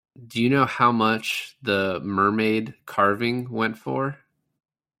Do you know how much the mermaid carving went for?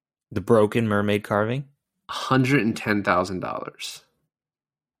 The broken mermaid carving? $110,000.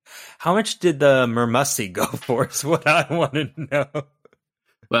 How much did the Mermussie go for is what I want to know.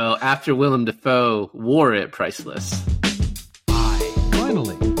 Well, after Willem Dafoe wore it, priceless. I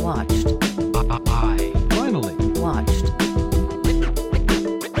finally Watched. I finally Watched. I finally watched.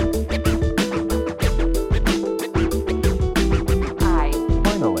 I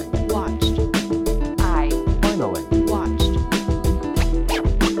finally watched. I finally Watched.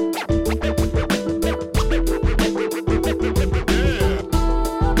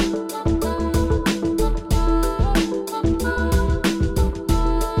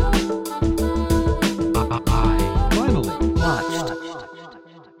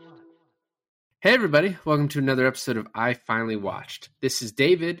 Hey, everybody. Welcome to another episode of I Finally Watched. This is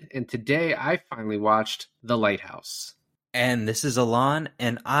David, and today I finally watched The Lighthouse. And this is Alon,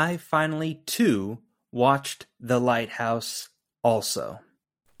 and I finally, too, watched The Lighthouse also.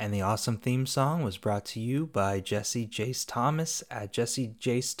 And the awesome theme song was brought to you by Jesse Jace Thomas at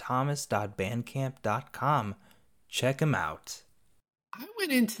jessejacethomas.bandcamp.com. Check him out. I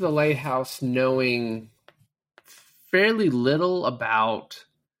went into The Lighthouse knowing fairly little about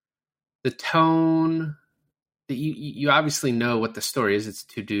the tone. You obviously know what the story is. It's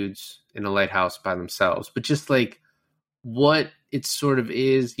two dudes in a lighthouse by themselves. But just like what it sort of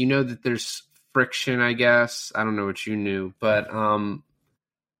is, you know that there's friction, I guess. I don't know what you knew. But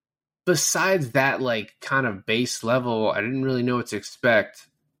besides that, like, kind of base level, I didn't really know what to expect.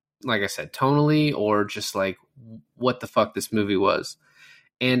 Like I said, tonally or just like what the fuck this movie was.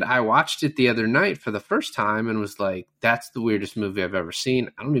 And I watched it the other night for the first time and was like, that's the weirdest movie I've ever seen.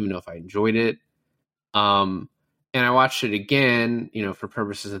 I don't even know if I enjoyed it. And I watched it again, for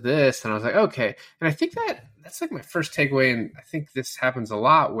purposes of this, and I was like, okay. And I think that's like my first takeaway, and I think this happens a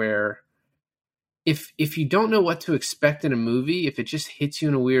lot where if you don't know what to expect in a movie, if it just hits you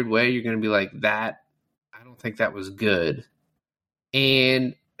in a weird way, you're going to be like, I don't think that was good.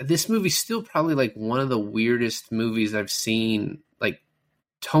 And this movie's still probably like one of the weirdest movies I've seen, like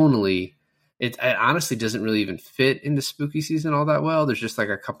tonally. It honestly doesn't really even fit into spooky season all that well. There's just like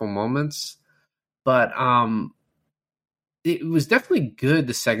a couple moments. But it was definitely good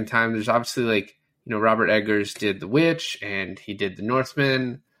the second time. There's obviously like, Robert Eggers did The Witch and he did The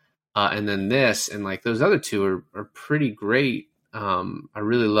Northman. And then this, and like those other two are pretty great. I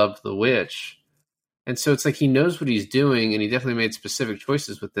really loved The Witch. And so it's like he knows what he's doing, and he definitely made specific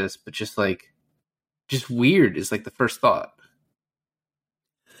choices with this, but just weird is like the first thought.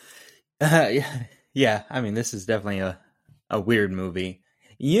 Yeah, I mean, this is definitely a weird movie.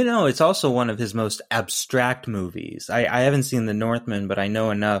 It's also one of his most abstract movies. I haven't seen The Northman, but I know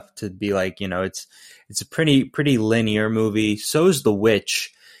enough to be like, it's a pretty linear movie. So is The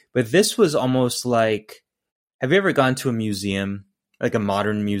Witch. But this was almost like, have you ever gone to a museum, like a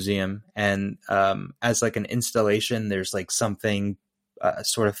modern museum, and as like an installation, there's like something,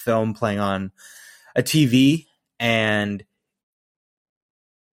 sort of film playing on a TV, and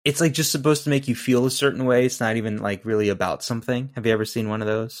it's like just supposed to make you feel a certain way. It's not even like really about something. Have you ever seen one of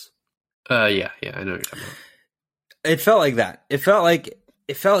those? Yeah, I know what you're talking about. It felt like that. It felt like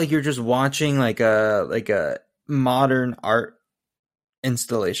you're just watching like a modern art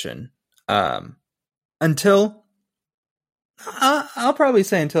installation. Until I'll probably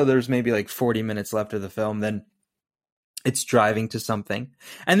say until there's maybe like 40 minutes left of the film, then it's driving to something.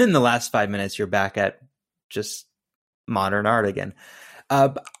 And then the last 5 minutes, you're back at just modern art again.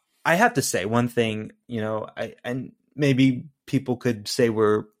 I have to say one thing, and maybe people could say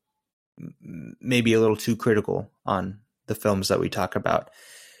we're maybe a little too critical on the films that we talk about,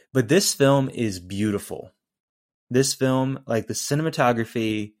 but this film is beautiful. This film, like the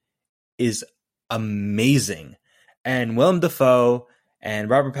cinematography is amazing, and Willem Dafoe and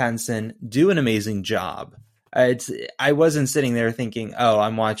Robert Pattinson do an amazing job. I wasn't sitting there thinking, oh,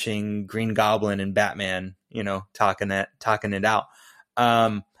 I'm watching Green Goblin and Batman, talking it out.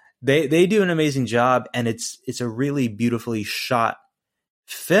 They do an amazing job, and it's a really beautifully shot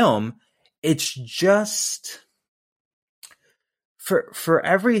film. It's just for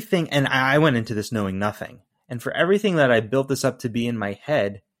everything, and I went into this knowing nothing, and for everything that I built this up to be in my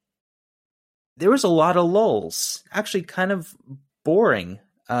head, there was a lot of lulls, actually kind of boring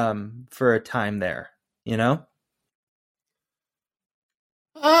for a time there,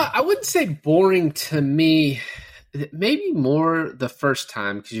 I wouldn't say boring to me. Maybe more the first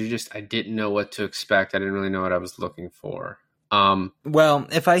time, because I didn't know what to expect. I didn't really know what I was looking for. Well,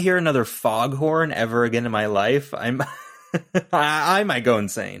 if I hear another foghorn ever again in my life, I might go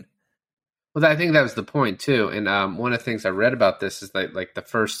insane. Well, I think that was the point too. And one of the things I read about this is that like the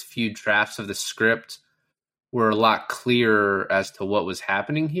first few drafts of the script were a lot clearer as to what was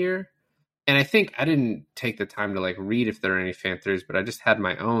happening here. And I think I didn't take the time to like read if there are any fan theories, but I just had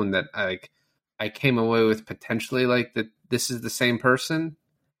my own that I came away with potentially like that this is the same person.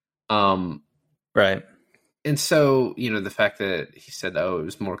 Right. And so, you know, the fact that he said, oh, it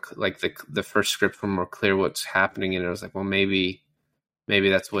was more like the first script were more clear what's happening. And I was like, well, maybe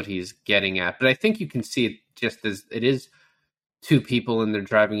that's what he's getting at. But I think you can see it just as it is two people and they're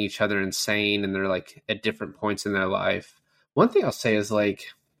driving each other insane and they're like at different points in their life. One thing I'll say is like,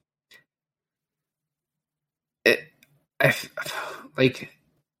 I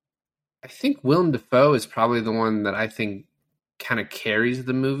think Willem Dafoe is probably the one that I think kind of carries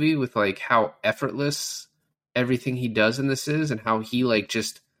the movie with like how effortless everything he does in this is and how he like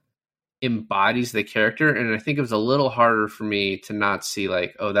just embodies the character. And I think it was a little harder for me to not see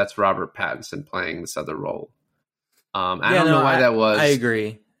like, oh, that's Robert Pattinson playing this other role. I don't know why that was. I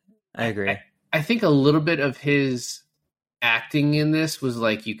agree. I think a little bit of his acting in this was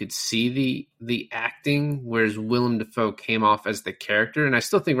like you could see the acting, whereas Willem Dafoe came off as the character. And I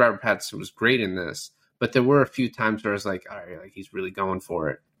still think Robert Pattinson was great in this, but there were a few times where I was like, all right, like he's really going for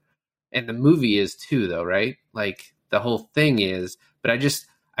it. And the movie is too, though, right? Like the whole thing is, but I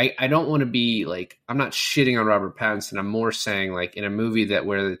don't want to be like, I'm not shitting on Robert Pattinson. I'm more saying like in a movie that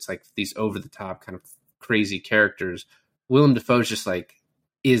where it's like these over the top kind of crazy characters, Willem Dafoe's just like,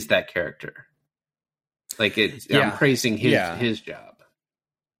 is that character. Like I'm praising his job.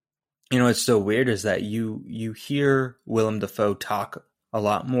 You know, what's so weird is that you hear Willem Dafoe talk a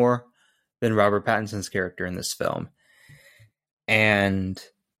lot more than Robert Pattinson's character in this film. And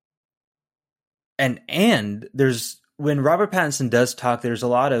there's, when Robert Pattinson does talk, there's a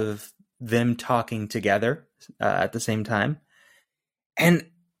lot of them talking together at the same time. And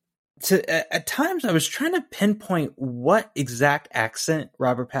at times I was trying to pinpoint what exact accent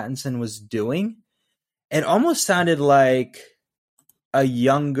Robert Pattinson was doing. It almost sounded like a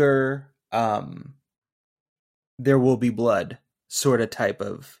younger There Will Be Blood sort of type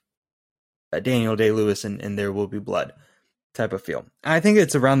of Daniel Day-Lewis and There Will Be Blood type of feel. I think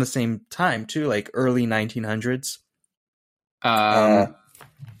it's around the same time too, like early 1900s. Yeah,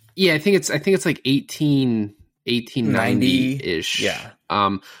 I think it's like 1890-ish. Yeah.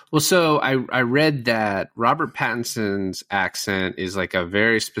 Well, so I read that Robert Pattinson's accent is like a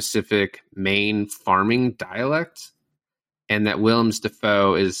very specific Maine farming dialect, and that Willem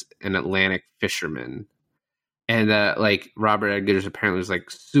Dafoe is an Atlantic fisherman. And like Robert Eggers apparently was like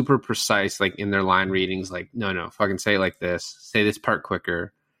super precise, like in their line readings, like, no, fucking say it like this, say this part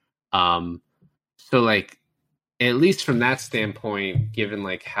quicker. So like, at least from that standpoint, given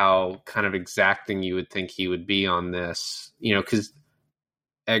like how kind of exacting you would think he would be on this, you know, because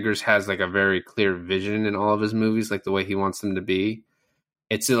Eggers has like a very clear vision in all of his movies, like the way he wants them to be.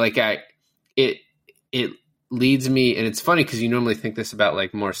 It's like it leads me, and it's funny because you normally think this about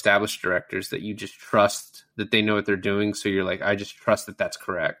like more established directors, that you just trust that they know what they're doing. So you're like, I just trust that that's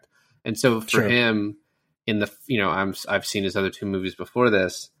correct. And so for him, in the, you know, I've seen his other two movies before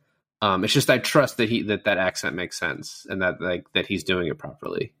this. It's just I trust that that accent makes sense and that like that he's doing it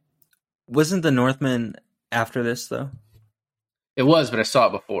properly. Wasn't The Northman after this though? It was, but I saw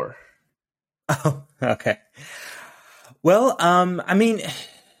it before. Oh, okay. Well, I mean,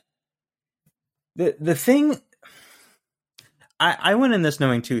 the thing, I went in this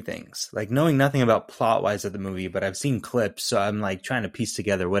knowing two things, like knowing nothing about plot wise of the movie, but I've seen clips, so I'm like trying to piece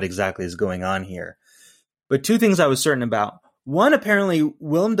together what exactly is going on here. But two things I was certain about. One, apparently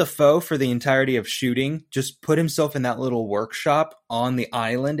Willem Dafoe for the entirety of shooting just put himself in that little workshop on the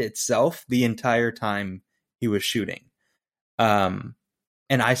island itself the entire time he was shooting. And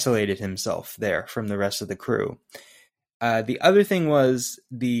isolated himself there from the rest of the crew. The other thing was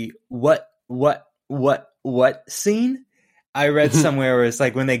the what scene. I read somewhere where it's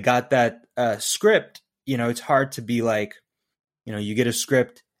like when they got that script, you know, it's hard to be like, you know, you get a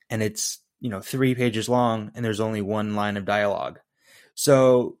script and it's, you know, 3 pages long and there's only one line of dialogue.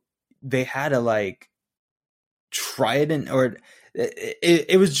 So they had to like try it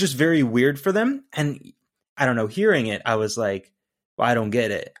it was just very weird for them. And I don't know, hearing it, I was like, well, I don't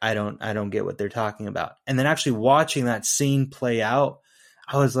get it. I don't get what they're talking about. And then actually watching that scene play out,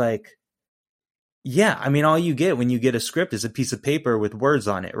 I was like, yeah, I mean, all you get when you get a script is a piece of paper with words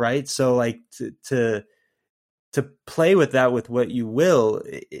on it, right? So like to play with that with what you will,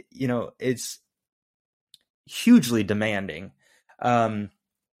 you know, it's hugely demanding.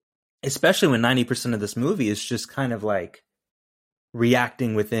 Especially when 90% of this movie is just kind of like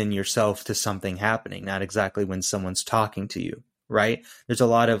reacting within yourself to something happening, not exactly when someone's talking to you, right? There's a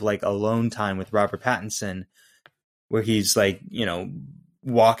lot of like alone time with Robert Pattinson where he's like, you know,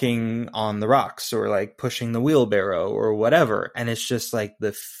 walking on the rocks or like pushing the wheelbarrow or whatever. And it's just like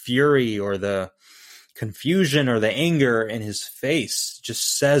the fury or the confusion or the anger in his face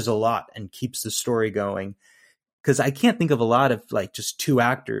just says a lot and keeps the story going. Because I can't think of a lot of like just two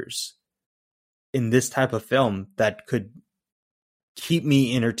actors in this type of film that could keep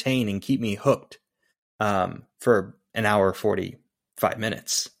me entertained and keep me hooked for an hour 45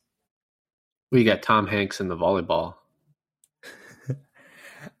 minutes. We got Tom Hanks in the volleyball.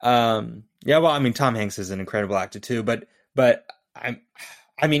 Yeah, well, I mean, Tom Hanks is an incredible actor too, but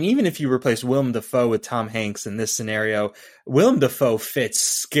I mean, even if you replace Willem Dafoe with Tom Hanks in this scenario, Willem Dafoe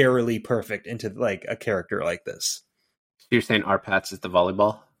fits scarily perfect into like a character like this. You're saying Arpats is the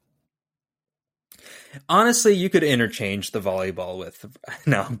volleyball? Honestly, you could interchange the volleyball with.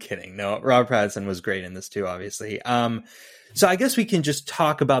 No, I'm kidding. No, Robert Pattinson was great in this too, obviously. So I guess we can just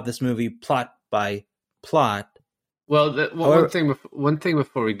talk about this movie plot by plot. Well, one thing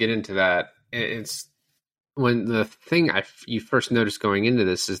before we get into that, it's when the thing you first notice going into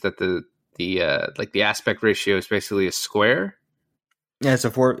this is that the aspect ratio is basically a square. Yeah, it's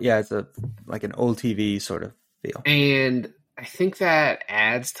a like an old TV sort of feel. And I think that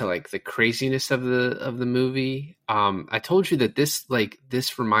adds to like the craziness of the movie. I told you that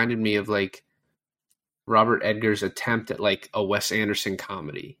this reminded me of like Robert Edgar's attempt at like a Wes Anderson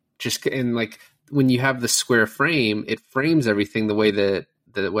comedy. Just in like when you have the square frame, it frames everything the way that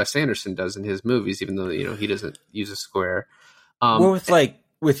Wes Anderson does in his movies, even though, you know, he doesn't use a square. Well,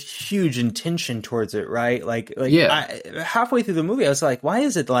 with huge intention towards it, right? Like yeah. Halfway through the movie, I was like, why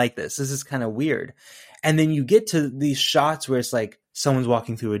is it like this? This is kind of weird. And then you get to these shots where it's like someone's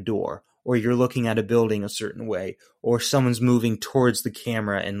walking through a door, or you're looking at a building a certain way, or someone's moving towards the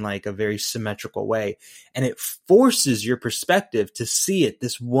camera in like a very symmetrical way. And it forces your perspective to see it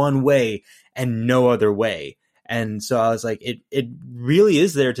this one way and no other way. And so I was like, it really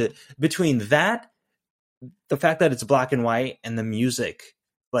is there to, between that, the fact that it's black and white, and the music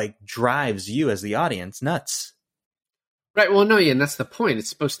like drives you as the audience nuts. Right. Well, no, yeah, and that's the point. It's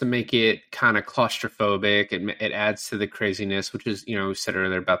supposed to make it kind of claustrophobic. It adds to the craziness, which is, you know, we said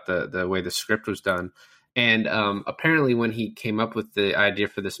earlier about the way the script was done. And apparently when he came up with the idea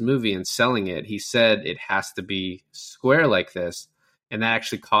for this movie and selling it, he said it has to be square like this. And that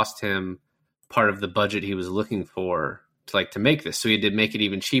actually cost him part of the budget he was looking for to make this. So he did make it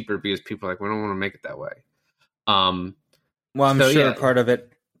even cheaper because people are like, we don't want to make it that way. Well, I'm sure yeah. part of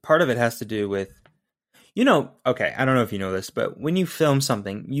it has to do with, you know, okay, I don't know if you know this, but when you film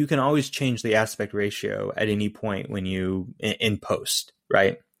something, you can always change the aspect ratio at any point when you in post,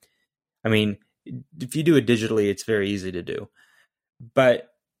 right? I mean, if you do it digitally, it's very easy to do. But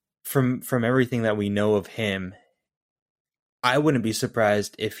from everything that we know of him, I wouldn't be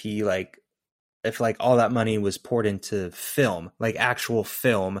surprised if if all that money was poured into film, like actual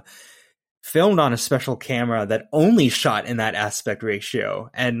film, filmed on a special camera that only shot in that aspect ratio,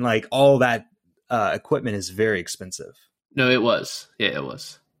 and like all that equipment is very expensive. No, it was. Yeah, it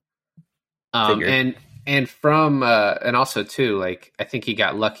was. And from and also too, like I think he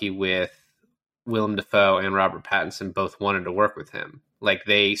got lucky with Willem Dafoe and Robert Pattinson both wanted to work with him. Like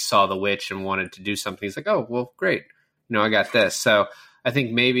they saw The Witch and wanted to do something. He's like, oh, well, great. You know, I got this. So I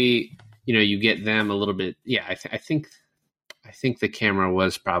think maybe, you know, you get them a little bit. Yeah, I think the camera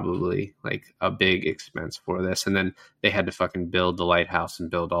was probably like a big expense for this. And then they had to fucking build the lighthouse and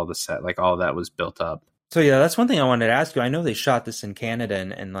build all the set. Like all that was built up. So yeah, that's one thing I wanted to ask you. I know they shot this in Canada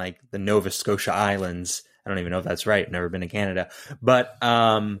and like the Nova Scotia Islands. I don't even know if that's right. I've never been to Canada. But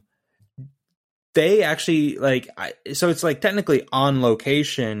they actually so it's like technically on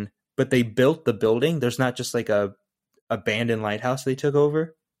location, but they built the building. There's not just like a abandoned lighthouse they took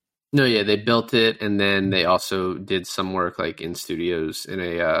over. No, yeah, they built it, and then they also did some work like in studios in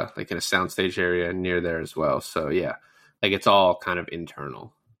a soundstage area near there as well. So yeah, like it's all kind of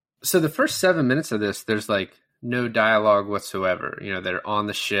internal. So the first 7 minutes of this, there's like no dialogue whatsoever. You know, they're on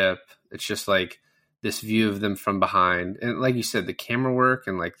the ship. It's just like this view of them from behind, and like you said, the camera work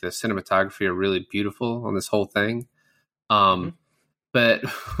and like the cinematography are really beautiful on this whole thing. But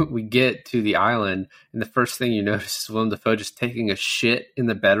we get to the island, and the first thing you notice is Willem Dafoe just taking a shit in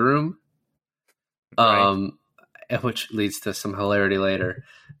the bedroom, Right. which leads to some hilarity later.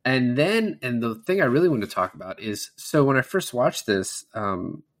 And the thing I really want to talk about is, so when I first watched this,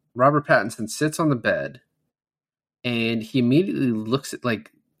 Robert Pattinson sits on the bed, and he immediately looks at,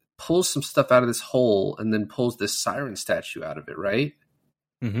 like, pulls some stuff out of this hole, and then pulls this siren statue out of it, right?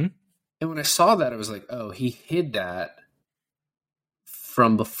 Mm-hmm. And when I saw that, I was like, oh, he hid that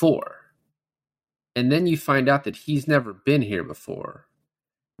from before. and then you find out that he's never been here before.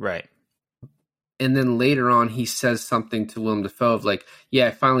 Right. And then later on, he says something to Willem Dafoe of like, "Yeah,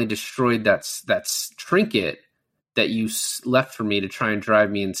 I finally destroyed that trinket that you left for me to try and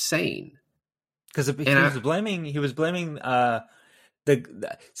drive me insane." Because he was blaming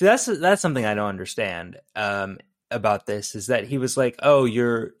see, that's something I don't understand about this, is that he was like, oh,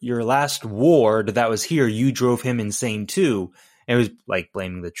 your last ward that was here, you drove him insane too, and it was like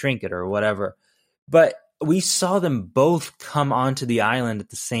blaming the trinket or whatever. But we saw them both come onto the island at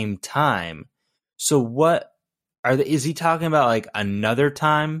the same time. So what is he talking about? Like another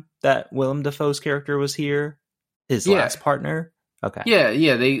time that Willem Dafoe's character was here, his last partner? Okay.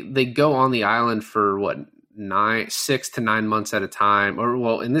 Yeah. They go on the island for what, 6 to 9 months at a time, or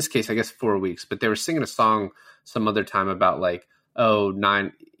well, in this case, I guess 4 weeks. But they were singing a song some other time about like, oh,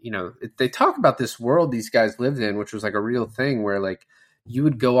 9. You know, they talk about this world these guys lived in, which was like a real thing where like you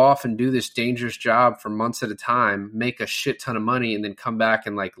would go off and do this dangerous job for months at a time, make a shit ton of money, and then come back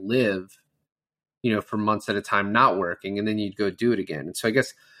and like live, you know, for months at a time, not working, and then you'd go do it again. And so I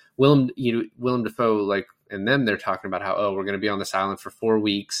guess Willem Dafoe, like, and them, they're talking about how, oh, we're going to be on this island for 4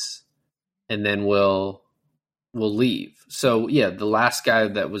 weeks, and then we'll leave. So yeah, the last guy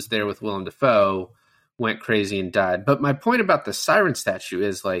that was there with Willem Dafoe went crazy and died. But my point about the siren statue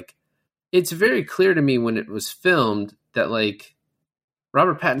is like, it's very clear to me when it was filmed that like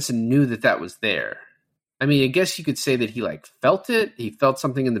Robert Pattinson knew that was there. I mean, I guess you could say that he like felt it. He felt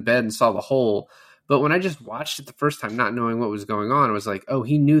something in the bed and saw the hole. But when I just watched it the first time, not knowing what was going on, I was like, oh,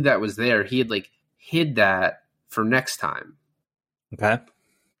 he knew that was there. He had like hid that for next time. Okay.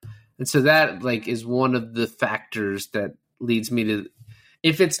 And so that like is one of the factors that leads me to,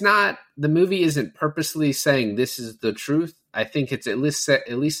 if it's not, the movie isn't purposely saying this is the truth, I think it's at least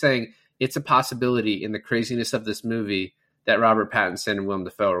saying it's a possibility in the craziness of this movie that Robert Pattinson and Willem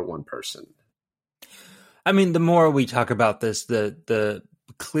Dafoe are one person. I mean, the more we talk about this, the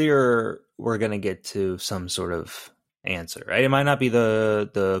clearer we're going to get to some sort of answer, right? It might not be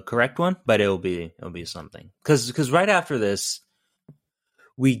the correct one, but it'll be something. Because right after this,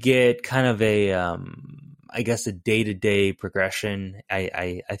 we get kind of a, I guess, a day-to-day progression.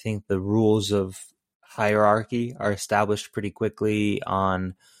 I think the rules of hierarchy are established pretty quickly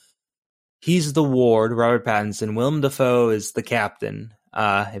on, he's the ward, Robert Pattinson. Willem Dafoe is the captain,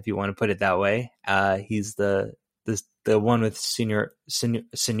 if you want to put it that way. He's the one with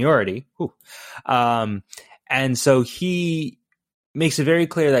seniority. And so he makes it very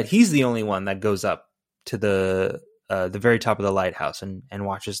clear that he's the only one that goes up to the very top of the lighthouse and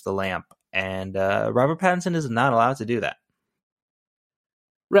watches the lamp. And Robert Pattinson is not allowed to do that.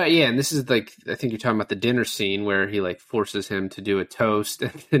 Right, yeah, and this is like, I think you're talking about the dinner scene where he like forces him to do a toast,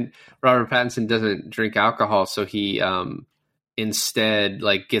 and then Robert Pattinson doesn't drink alcohol, so he instead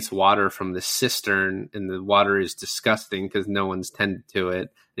like gets water from the cistern, and the water is disgusting because no one's tended to it. And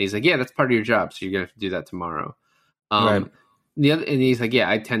he's like, yeah, that's part of your job, so you're gonna have to do that tomorrow. Right. And he's like, yeah,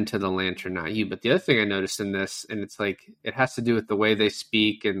 I tend to the lantern, not you. But the other thing I noticed in this, and it's like, it has to do with the way they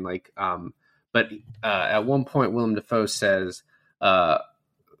speak, and like, but at one point Willem Dafoe says,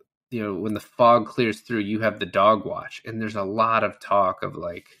 you know, when the fog clears through, you have the dog watch. And there's a lot of talk of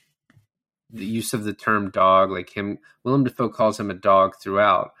like the use of the term dog, like Willem Dafoe calls him a dog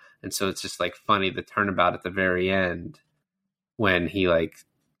throughout. And so it's just like funny, the turnabout at the very end when he like,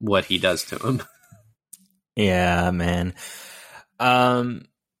 what he does to him. Yeah, man.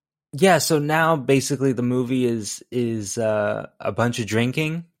 Yeah. So now basically the movie is a bunch of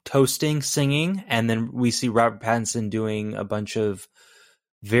drinking, toasting, singing. And then we see Robert Pattinson doing a bunch of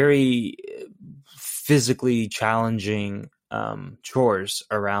very physically challenging chores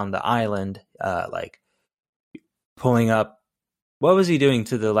around the island, like pulling up. What was he doing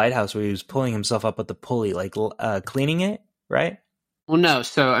to the lighthouse where he was pulling himself up with the pulley, like cleaning it, right? Well, no.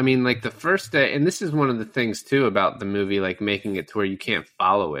 So, I mean, like the first day, and this is one of the things too about the movie, like making it to where you can't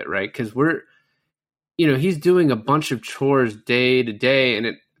follow it, right? Because he's doing a bunch of chores day to day, and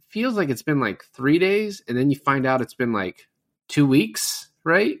it feels like it's been like 3 days, and then you find out it's been like 2 weeks.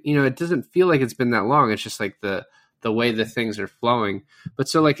 Right? You know, it doesn't feel like it's been that long. It's just like the way the things are flowing. But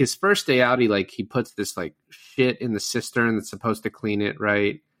so like his first day out, he puts this like shit in the cistern that's supposed to clean it,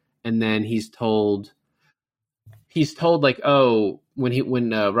 right? And then he's told like, oh,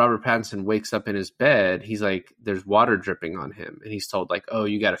 when Robert Pattinson wakes up in his bed, he's like, there's water dripping on him, and he's told like, oh,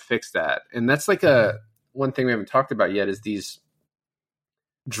 you got to fix that. And that's like one thing we haven't talked about yet is these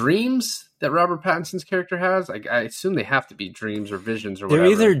dreams that Robert Pattinson's character has. I assume they have to be dreams or visions or whatever.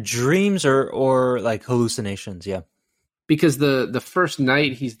 They're either dreams or like hallucinations, yeah. because the first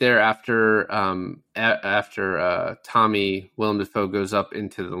night he's there after after Tommy Willem Dafoe goes up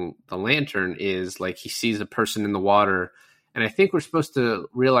into the lantern is like he sees a person in the water, and I think we're supposed to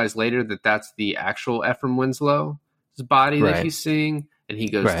realize later that that's the actual Ephraim Winslow's body that Right. he's seeing, and he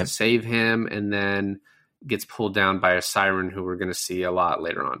goes to Right. save him, and then gets pulled down by a siren who we're going to see a lot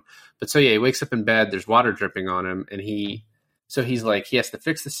later on. But so yeah, he wakes up in bed, there's water dripping on him, and he's like, he has to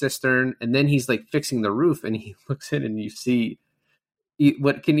fix the cistern, and then he's like fixing the roof, and he looks in and you see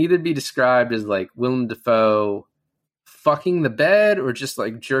what can either be described as like Willem Dafoe fucking the bed or just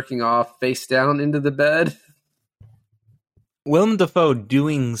like jerking off face down into the bed. Willem Dafoe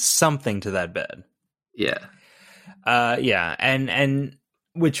doing something to that bed. Yeah. Yeah, and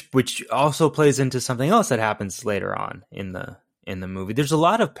which also plays into something else that happens later on in the movie. There's a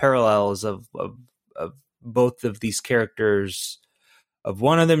lot of parallels of both of these characters, of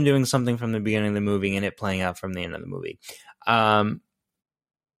one of them doing something from the beginning of the movie and it playing out from the end of the movie.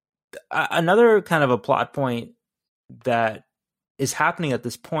 Another kind of a plot point that is happening at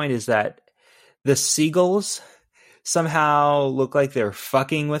this point is that the seagulls somehow look like they're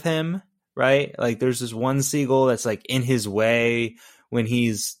fucking with him, right? Like there's this one seagull that's like in his way when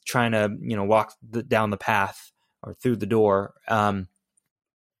he's trying to, walk down the path or through the door.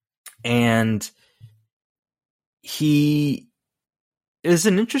 And he is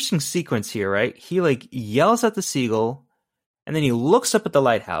an interesting sequence here, right? He like yells at the seagull and then he looks up at the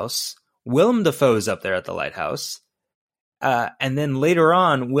lighthouse. Willem Dafoe's up there at the lighthouse. And then later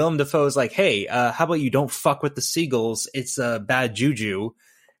on, Willem Dafoe's like, hey, how about you don't fuck with the seagulls? It's bad juju.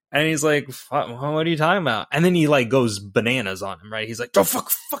 And he's like, what are you talking about? And then he like goes bananas on him, right? He's like, don't fuck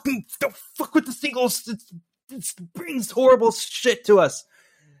with the seagulls. It brings horrible shit to us.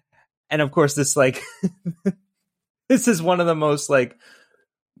 And of course, this like, this is one of the most like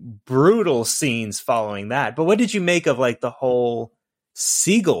brutal scenes following that. But what did you make of like the whole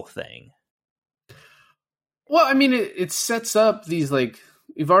seagull thing? Well, I mean, it sets up these like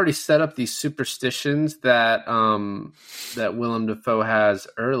we've already set up these superstitions that that Willem Dafoe has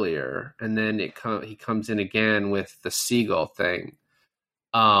earlier, and then he comes in again with the seagull thing.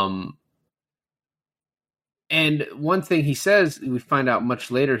 And one thing he says, we find out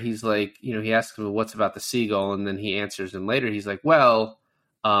much later. He's like, he asks him what's about the seagull, and then he answers him later. He's like, well,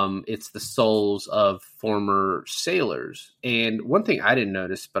 it's the souls of former sailors. And one thing I didn't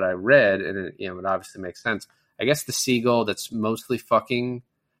notice, but I read, and it obviously makes sense. I guess the seagull that's mostly fucking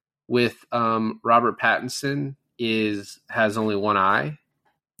with Robert Pattinson has only one eye.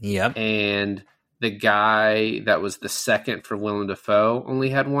 Yep. And the guy that was the second for Willem Dafoe only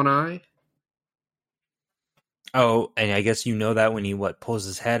had one eye. Oh, and I guess that when he pulls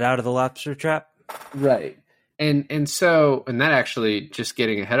his head out of the lobster trap? Right. And that actually, just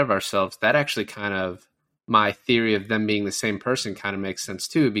getting ahead of ourselves, that actually kind of, my theory of them being the same person kind of makes sense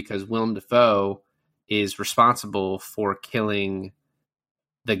too, because Willem Dafoe is responsible for killing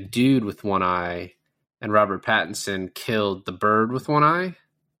the dude with one eye, and Robert Pattinson killed the bird with one eye.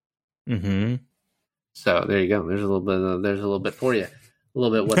 Mm-hmm. So there you go. There's a little bit for you. A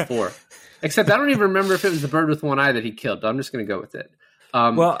little bit what for. Except I don't even remember if it was the bird with one eye that he killed. I'm just going to go with it.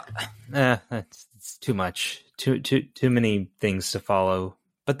 It's too much. Too many things to follow.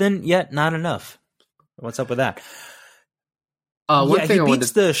 But then yet not enough. What's up with that? He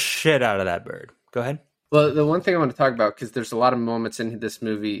beats the shit out of that bird. Go ahead. Well, the one thing I want to talk about, because there's a lot of moments in this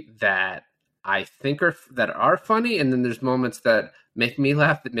movie that I think are funny, and then there's moments that make me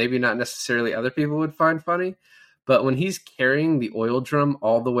laugh that maybe not necessarily other people would find funny. But when he's carrying the oil drum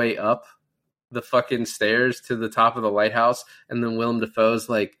all the way up the fucking stairs to the top of the lighthouse, and then Willem Dafoe's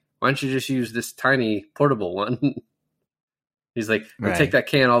like, why don't you just use this tiny portable one? He's like, take that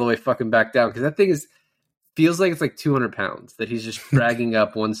can all the way fucking back down, because that thing feels like it's like 200 pounds that he's just dragging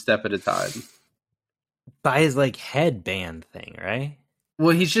up one step at a time. By his like headband thing, right?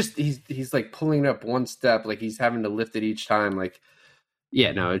 Well, he's like pulling up one step, like he's having to lift it each time. Like,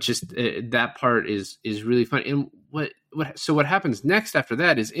 yeah, no, it's just that part is really fun. And what happens next after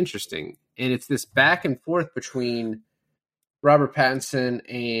that is interesting, and it's this back and forth between Robert Pattinson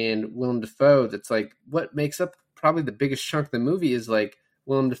and Willem Dafoe. That's like what makes up probably the biggest chunk of the movie is like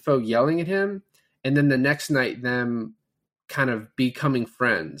Willem Dafoe yelling at him, and then the next night them kind of becoming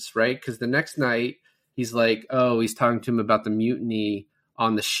friends, right? Because the next night he's like, he's talking to him about the mutiny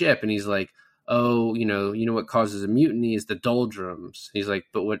on the ship, and he's like, you know what causes a mutiny is the doldrums. He's like,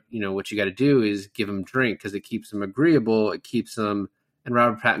 but what you got to do is give him drink because it keeps him agreeable. It keeps him. And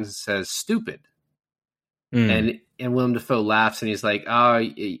Robert Pattinson says, stupid. And Willem Dafoe laughs and he's like,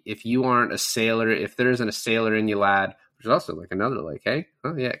 if you aren't a sailor, if there isn't a sailor in you, lad, which is also like another like, hey,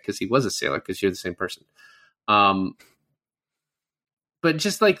 oh yeah, because he was a sailor because you're the same person. but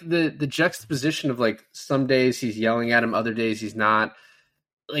just like the juxtaposition of like some days he's yelling at him, other days he's not.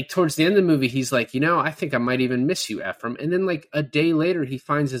 Like towards the end of the movie, he's like, I think I might even miss you, Ephraim. And then like a day later, he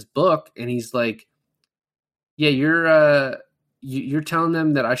finds his book and he's like, yeah, you're telling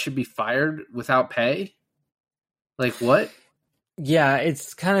them that I should be fired without pay. Like what? Yeah,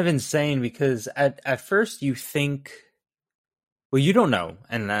 it's kind of insane because at first you think, well, you don't know,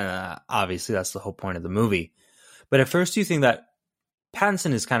 and obviously that's the whole point of the movie. But at first you think that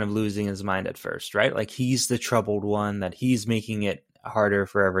Pattinson is kind of losing his mind at first, right? Like he's the troubled one, that he's making it harder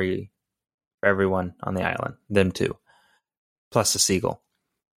for everyone on the island, them too, plus the seagull,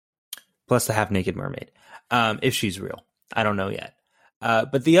 plus the half-naked mermaid, if she's real. I don't know yet.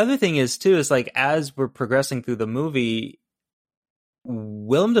 But the other thing is too, is like as we're progressing through the movie,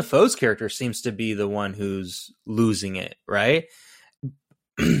 Willem Dafoe's character seems to be the one who's losing it, right?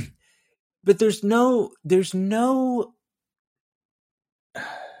 But there's no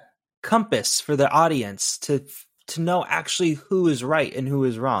compass for the audience to know actually who is right and who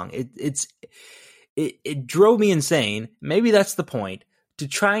is wrong. It drove me insane. Maybe that's the point, to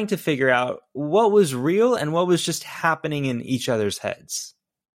trying to figure out what was real and what was just happening in each other's heads.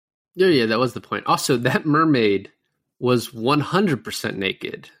 Yeah, that was the point. Also, that mermaid was 100%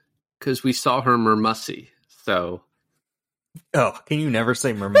 naked because we saw her mermussy. So, can you never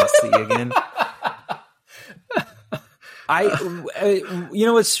say mermussy again? You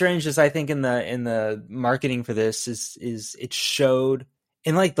know what's strange is I think in the marketing for this is it showed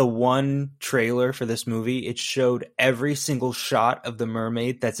in like the one trailer for this movie, it showed every single shot of the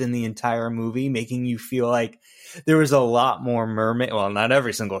mermaid that's in the entire movie, making you feel like there was a lot more mermaid. Well, not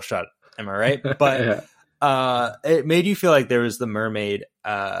every single shot, am I right? But it made you feel like there was the mermaid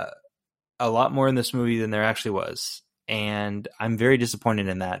a lot more in this movie than there actually was. And I'm very disappointed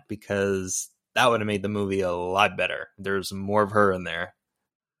in that because that would have made the movie a lot better. There's more of her in there.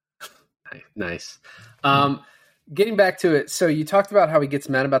 Nice. Getting back to it, so you talked about how he gets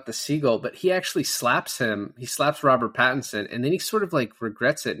mad about the seagull, but he actually slaps him. He slaps Robert Pattinson, and then he sort of like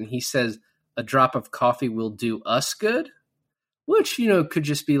regrets it, and he says, "A drop of coffee will do us good," which, could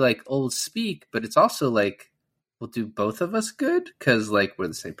just be like old speak, but it's also like, will do both of us good because like we're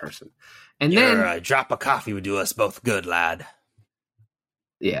the same person. And then a drop of coffee would do us both good, lad.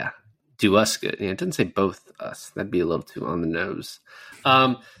 Yeah. Do us good. Yeah, it doesn't say both us. That'd be a little too on the nose.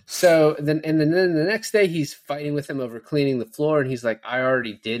 So then the next day he's fighting with him over cleaning the floor, and he's like, "I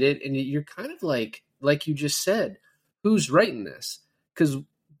already did it." And you're kind of like you just said, who's right in this? Because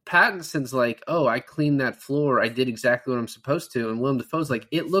Pattinson's like, "Oh, I cleaned that floor. I did exactly what I'm supposed to," and Willem Dafoe's like,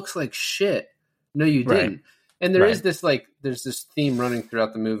 "It looks like shit." No, you didn't. And there is this like, there's this theme running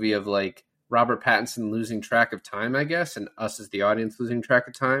throughout the movie of like Robert Pattinson losing track of time, I guess, and us as the audience losing track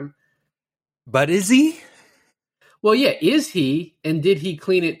of time. But is he? Well, yeah, is he? And did he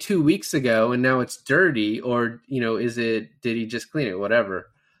clean it 2 weeks ago and now it's dirty? Or, did he just clean it? Whatever.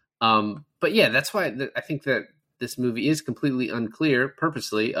 But yeah, that's why I think that this movie is completely unclear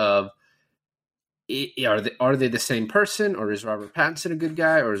purposely of, are they the same person, or is Robert Pattinson a good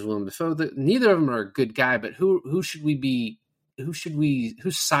guy, or is Willem Dafoe? Neither of them are a good guy, but who should we be?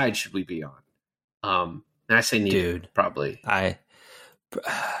 Whose side should we be on? And I say neither, dude, probably.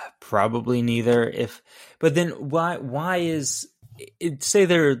 Probably neither. But then why is it, say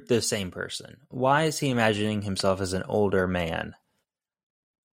they're the same person? Why is he imagining himself as an older man?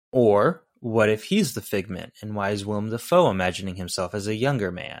 Or what if he's the figment? And why is Willem Dafoe imagining himself as a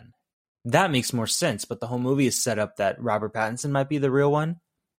younger man? That makes more sense. But the whole movie is set up that Robert Pattinson might be the real one.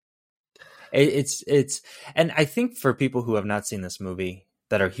 It's and I think for people who have not seen this movie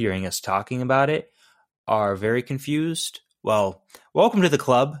that are hearing us talking about it are very confused. Well, welcome to the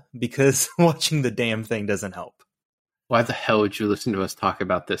club, because watching the damn thing doesn't help. Why the hell would you listen to us talk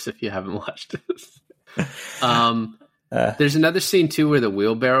about this if you haven't watched this? There's another scene too where the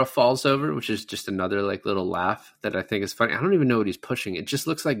wheelbarrow falls over, which is just another like little laugh that I think is funny. I don't even know what he's pushing. It just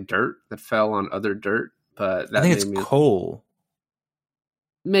looks like dirt that fell on other dirt, but that I think it's coal.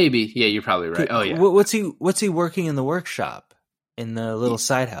 Maybe, yeah, you're probably right. Oh yeah, what's he working in the workshop in the little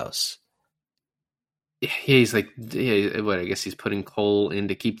side house? Yeah, he's like, I guess he's putting coal in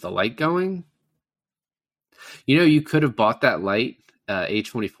to keep the light going. You could have bought that light.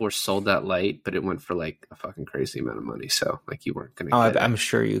 A24 sold that light, but it went for like a fucking crazy amount of money. So like you weren't going to get it. I'm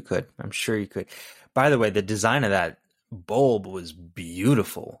sure you could. By the way, the design of that bulb was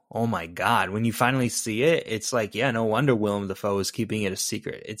beautiful. Oh my God. When you finally see it, it's like, yeah, no wonder Willem Dafoe is keeping it a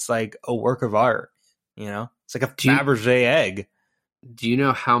secret. It's like a work of art, It's like a Fabergé egg. Do you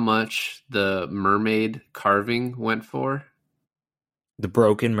know how much the mermaid carving went for? The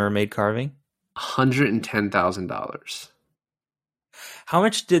broken mermaid carving? $110,000. How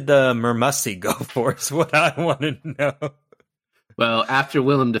much did the Mermussi go for? Is what I want to know. Well, after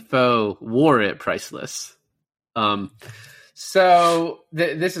Willem Dafoe wore it, priceless. So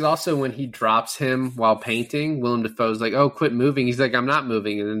this is also when he drops him while painting. Willem Dafoe's like, "Oh, quit moving." He's like, "I'm not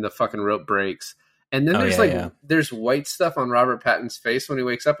moving," and then the fucking rope breaks. And then there's white stuff on Robert Pattinson's face when he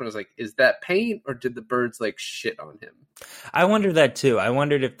wakes up, and I was like, "Is that paint, or did the birds like shit on him?" I wondered that too. I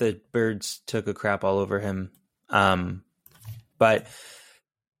wondered if the birds took a crap all over him. But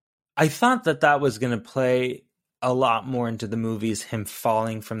I thought that was going to play a lot more into the movies, him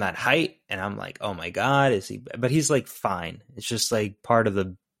falling from that height, and I'm like, oh my god, is he? But he's like fine. It's just like part of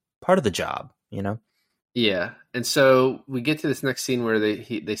the job, you know? Yeah. And so we get to this next scene where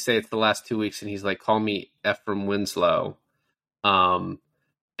they say it's the last 2 weeks, and he's like, "Call me Ephraim Winslow." And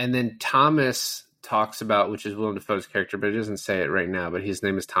then Thomas talks about, which is Willem Dafoe's character, but he doesn't say it right now, but his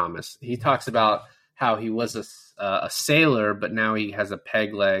name is Thomas. He talks about how he was a sailor, but now he has a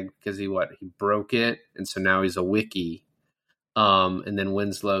peg leg because he broke it, and so now he's a wickie. And then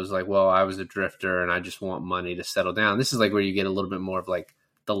Winslow's like, "Well, I was a drifter, and I just want money to settle down." This is like where you get a little bit more of like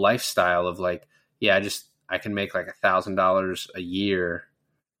the lifestyle of like, yeah, I can make like $1,000 a year,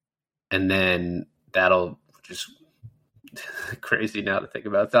 and then that'll just crazy now to think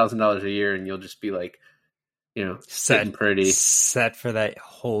about $1,000 a year, and you'll just be like, you know, sitting pretty set for that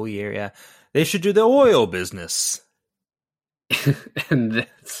whole year. Yeah. They should do the oil business. And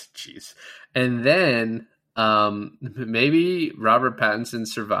then maybe Robert Pattinson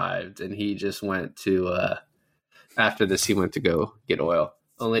survived, and he just went to after this he went to go get oil.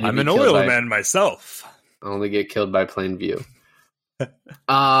 I'm an oil man myself. Only get killed by plain view.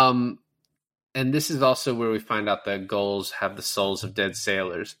 And this is also where we find out that gulls have the souls of dead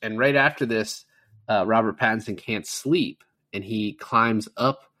sailors. And right after this, Robert Pattinson can't sleep, and he climbs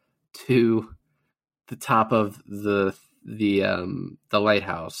up to the top of the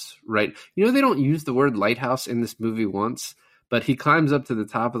lighthouse, right? You know, they don't use the word lighthouse in this movie once, but he climbs up to the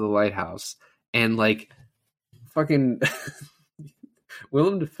top of the lighthouse, and like fucking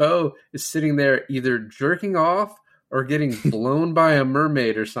Willem Dafoe is sitting there either jerking off or getting blown by a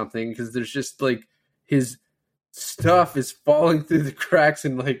mermaid or something, because there's just like his stuff is falling through the cracks,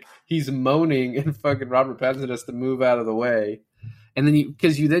 and like he's moaning, and fucking Robert Pattinson has to move out of the way. And then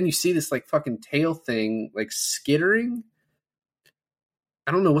you see this like fucking tail thing like skittering.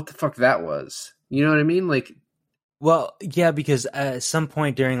 I don't know what the fuck that was. You know what I mean? Like, well, yeah, because at some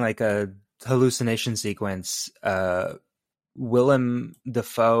point during like a hallucination sequence, Willem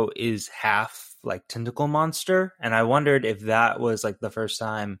Dafoe is half like tentacle monster, and I wondered if that was like the first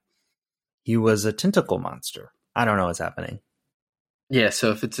time he was a tentacle monster. I don't know what's happening. Yeah,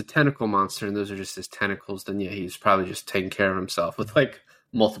 so if it's a tentacle monster and those are just his tentacles, then yeah, he's probably just taking care of himself with like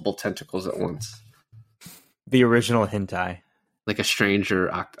multiple tentacles at once. The original hentai. Like a stranger,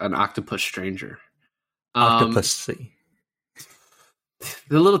 an octopus stranger. Octopussy.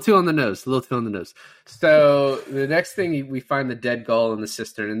 A little too on the nose. So the next thing, we find the dead gull in the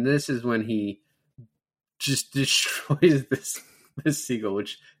cistern, and this is when he just destroys this seagull,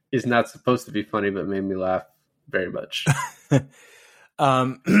 which is not supposed to be funny, but made me laugh very much.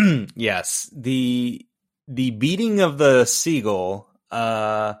 Yes, the beating of the seagull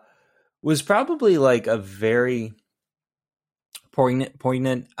was probably like a very poignant.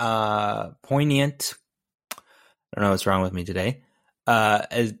 I don't know what's wrong with me today.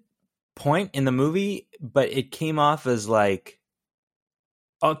 A point in the movie, but it came off as like,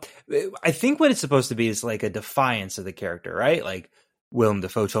 I think what it's supposed to be is like a defiance of the character, right? Like, Willem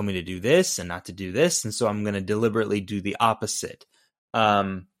Dafoe told me to do this and not to do this, and so I'm going to deliberately do the opposite.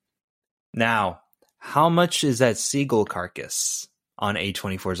 Now, how much is that seagull carcass on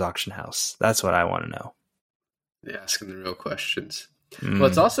A24's auction house? That's what I want to know. Yeah, asking the real questions. Well,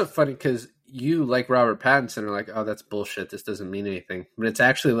 it's also funny because you, like Robert Pattinson, are like, oh, that's bullshit. This doesn't mean anything. But it's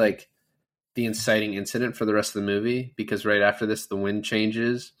actually like the inciting incident for the rest of the movie, because right after this, the wind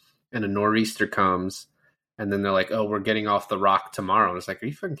changes and a nor'easter comes. And then they're like, oh, we're getting off the rock tomorrow. And it's like, are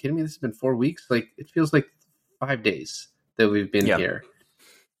you fucking kidding me? This has been 4 weeks? Like, it feels like 5 days that we've been here.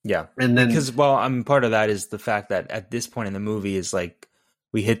 Yeah. And then, because, well, part of that is the fact that at this point in the movie is like,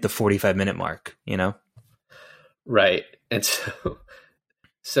 we hit the 45-minute mark, you know? Right. And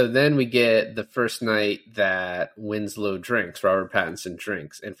so then we get the first night that Winslow drinks, Robert Pattinson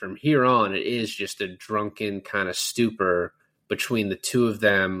drinks. And from here on, it is just a drunken kind of stupor between the two of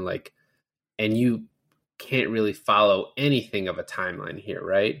them. Like, and you can't really follow anything of a timeline here,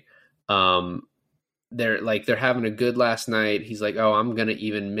 right? They're having a good last night. He's like, oh, I'm going to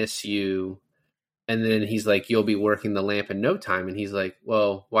even miss you And then he's like, "You'll be working the lamp in no time." And he's like,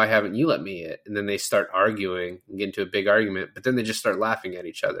 "Well, why haven't you let me it?" And then they start arguing and get into a big argument, but then they just start laughing at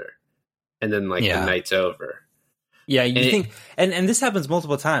each other. And then like the Yeah. night's over. Yeah, you And think, and this happens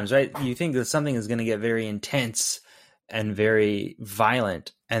multiple times, right? You think that something is going to get very intense and very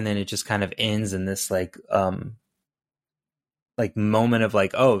violent, and then it just kind of ends in this like moment of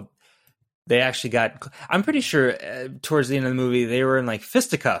like, oh, they actually got. I'm pretty sure towards the end of the movie they were in like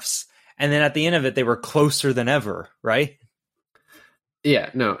fisticuffs, and then at the end of it they were closer than ever, right?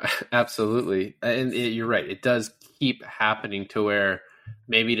 Yeah, no, absolutely. And you're right. It does keep happening to where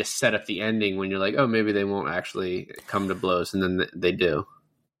maybe to set up the ending when you're like, oh, maybe they won't actually come to blows. And then they do.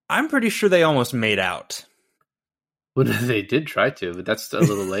 I'm pretty sure they almost made out. Well, they did try to, but that's a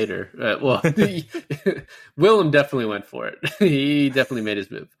little later. Willem definitely went for it. He definitely made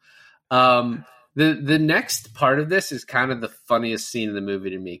his move. The next part of this is kind of the funniest scene in the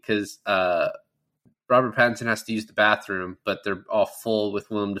movie to me because Robert Pattinson has to use the bathroom, but they're all full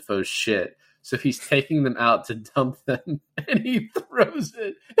with Willem Dafoe's shit. So he's taking them out to dump them, and he throws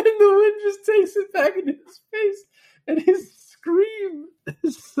it, and the wind just takes it back into his face, and his scream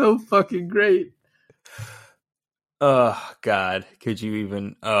is so fucking great. Oh God, could you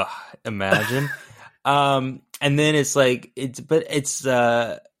even imagine? And then it's like it's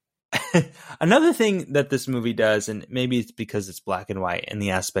another thing that this movie does, and maybe it's because it's black and white and the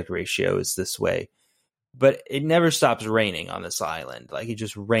aspect ratio is this way, but it never stops raining on this island. Like it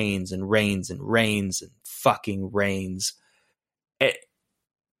just rains and rains and rains and fucking rains.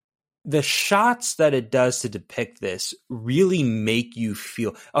 The shots that it does to depict this really make you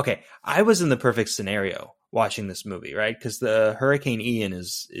feel okay. I was in the perfect scenario watching this movie, right? Because the Hurricane Ian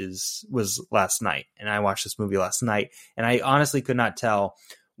was last night, and I watched this movie last night, and I honestly could not tell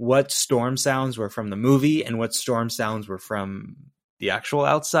what storm sounds were from the movie and what storm sounds were from the actual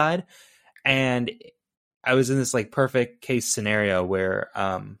outside. And I was in this like perfect case scenario where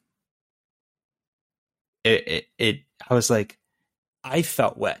I was like, I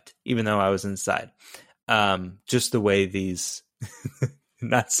felt wet even though I was inside. Just the way these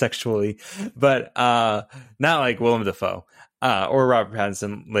not sexually, but not like Willem Dafoe or Robert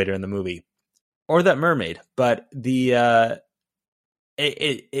Pattinson later in the movie or that mermaid, but the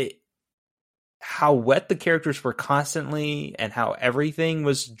how wet the characters were constantly and how everything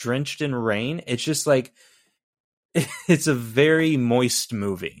was drenched in rain. It's just like it's a very moist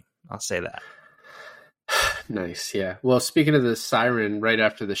movie. I'll say that. Nice, yeah. Well, speaking of the siren, right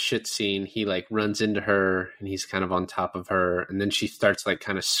after the shit scene, he like runs into her and he's kind of on top of her, and then she starts like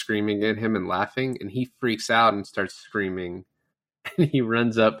kind of screaming at him and laughing, and he freaks out and starts screaming, and he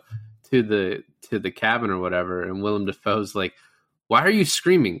runs up to the cabin or whatever, and Willem Dafoe's like, "Why are you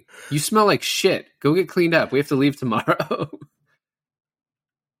screaming? You smell like shit. Go get cleaned up. We have to leave tomorrow."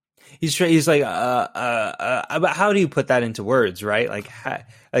 He's like, but how do you put that into words, right? Like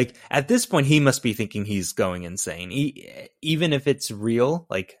at this point, he must be thinking he's going insane. Even if it's real,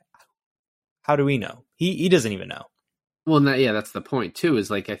 like, how do we know? He doesn't even know. Well, that's the point too.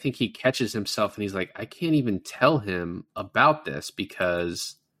 Is like I think he catches himself and he's like, I can't even tell him about this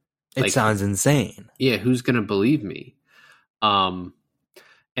because it sounds insane. Yeah, who's gonna believe me? And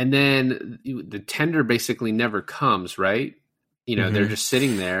then the tender basically never comes, right? You know, they're just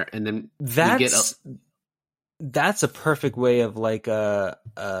sitting there, and then that's a perfect way of like a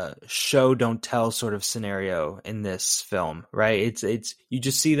show don't tell sort of scenario in this film, right? It's you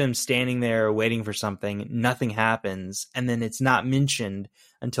just see them standing there waiting for something, nothing happens, and then it's not mentioned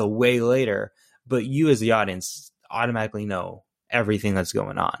until way later, but you as the audience automatically know everything that's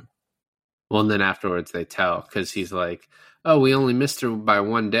going on. Well, and then afterwards they tell, because he's like, oh, we only missed her by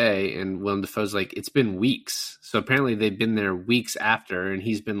one day. And Willem Dafoe's like, it's been weeks. So apparently they've been there weeks after. And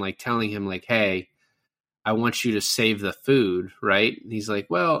he's been like telling him like, hey, I want you to save the food. Right. And he's like,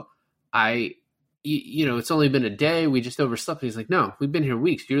 well, you know, it's only been a day. We just overslept. And he's like, no, we've been here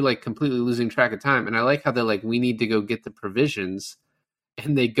weeks. You're like completely losing track of time. And I like how they're like, we need to go get the provisions.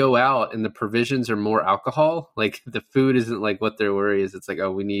 And they go out and the provisions are more alcohol. Like the food isn't like what their worry is. It's like,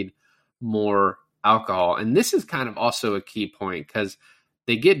 oh, we need more alcohol. And this is kind of also a key point because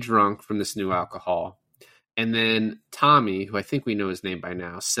they get drunk from this new alcohol. And then Tommy, who I think we know his name by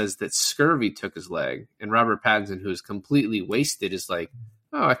now, says that scurvy took his leg. And Robert Pattinson, who is completely wasted, is like,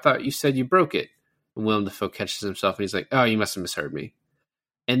 oh, I thought you said you broke it. And Willem Dafoe catches himself and he's like, oh, you must have misheard me.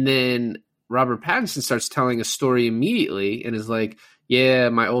 And then Robert Pattinson starts telling a story immediately and is like, yeah,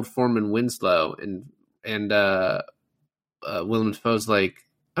 my old foreman Winslow. And Willem Dafoe's like,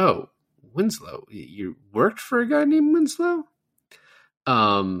 oh, Winslow, you worked for a guy named Winslow?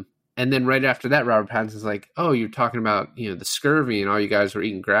 And then right after that, Robert Pattinson's like, "Oh, you're talking about the scurvy and all you guys were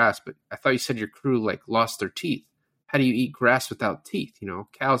eating grass, but I thought you said your crew like lost their teeth. How do you eat grass without teeth?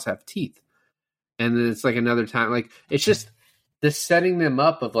 Cows have teeth." And then it's like another time, like it's just this setting them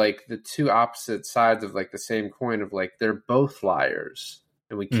up of like the two opposite sides of like the same coin of like they're both liars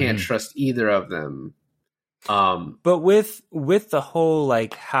and we can't trust either of them. But with the whole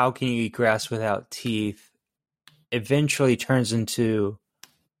like how can you eat grass without teeth, eventually turns into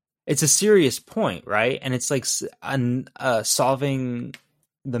it's a serious point, right? And it's like solving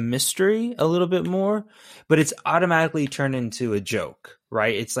the mystery a little bit more, but it's automatically turned into a joke,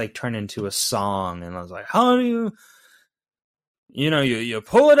 right? It's like turned into a song, and I was like, how do you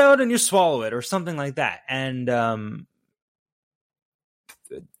pull it out and you swallow it or something like that. And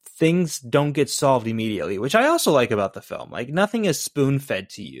things don't get solved immediately, which I also like about the film. Like nothing is spoon fed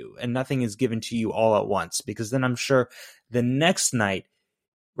to you and nothing is given to you all at once, because then I'm sure the next night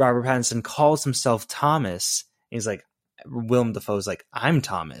Robert Pattinson calls himself Thomas. He's like, Willem Dafoe's like, I'm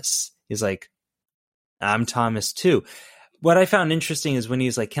Thomas. He's like, I'm Thomas too. What I found interesting is when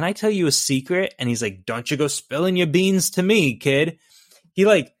he's like, can I tell you a secret? And he's like, don't you go spilling your beans to me, kid. He's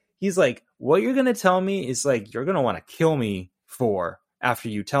like, what you're going to tell me is like, you're going to want to kill me for after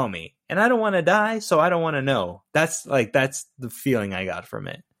you tell me. And I don't want to die, so I don't want to know. That's the feeling I got from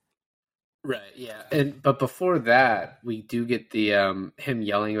it. Right, yeah. But before that, we do get the him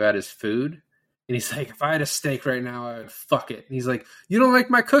yelling about his food. And he's like, if I had a steak right now, I would fuck it. And he's like, you don't like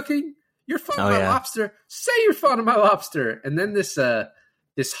my cooking? You're fond of my lobster. Say you're fond of my lobster. And then this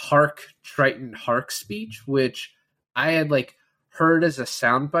Triton Hark speech, which I had like heard as a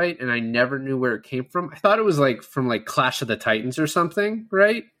soundbite, and I never knew where it came from. I thought it was like from like Clash of the Titans or something,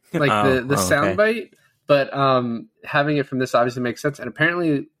 right? Like the soundbite. But having it from this obviously makes sense. And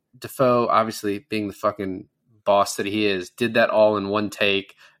apparently Dafoe, obviously being the fucking boss that he is, did that all in one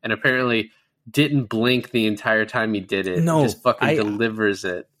take, and apparently didn't blink the entire time he did it. No, just fucking delivers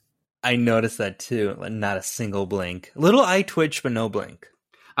it. I noticed that too. Not a single blink. Little eye twitch, but no blink.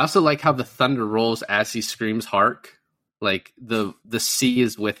 I also like how the thunder rolls as he screams "Hark!" Like the sea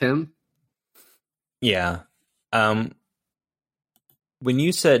is with him. Yeah. When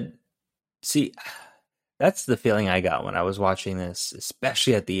you said, see, that's the feeling I got when I was watching this,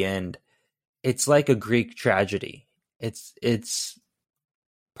 especially at the end. It's like a Greek tragedy. It's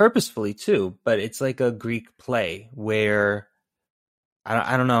purposefully too, but it's like a Greek play where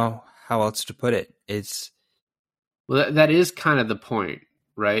I don't know how else to put it. It's that is kind of the point,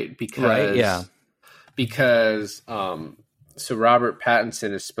 right? Because right, yeah. Because so Robert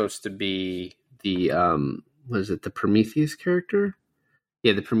Pattinson is supposed to be the the Prometheus character?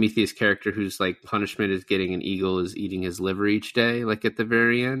 Yeah, the Prometheus character whose like punishment is getting an eagle is eating his liver each day, like at the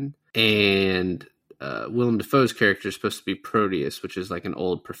very end. And Willem Dafoe's character is supposed to be Proteus, which is like an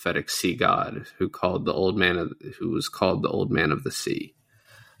old prophetic sea god who was called the Old Man of the Sea.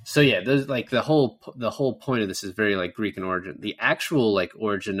 So yeah, there's like the whole point of this is very like Greek in origin. The actual like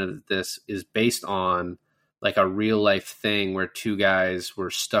origin of this is based on like a real life thing where two guys were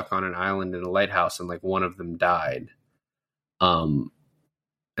stuck on an island in a lighthouse and like one of them died. And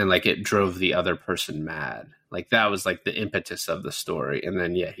like it drove the other person mad. Like that was like the impetus of the story. And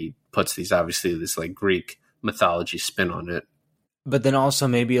then yeah, he puts this like Greek mythology spin on it. But then also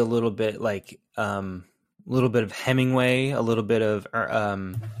maybe a little bit like little bit of Hemingway, a little bit of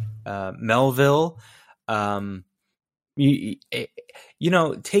Melville.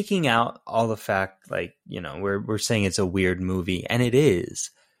 Taking out all the fact, like, we're saying it's a weird movie, and it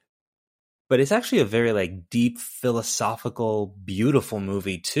is, but it's actually a very like deep, philosophical, beautiful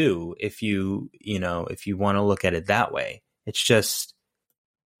movie too. If you want to look at it that way, it's just,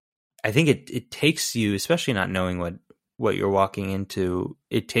 I think it takes you, especially not knowing what you're walking into,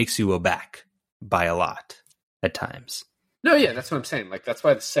 it takes you aback by a lot at times. No, yeah, that's what I'm saying. Like that's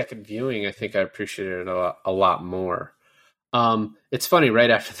why the second viewing, I think I appreciated it a lot more. It's funny, right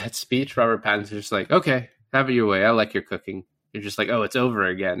after that speech, Robert Pattinson's just like, okay, have it your way. I like your cooking. You're just like, oh, it's over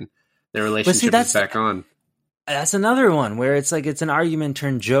again. Their relationship is back on. That's another one where it's like it's an argument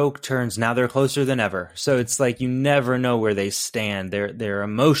turned joke turns now they're closer than ever. So it's like you never know where they stand. Their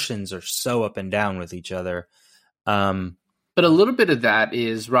emotions are so up and down with each other. But a little bit of that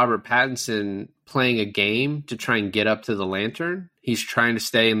is Robert Pattinson playing a game to try and get up to the lantern. He's trying to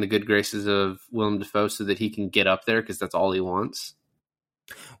stay in the good graces of Willem Dafoe so that he can get up there because that's all he wants.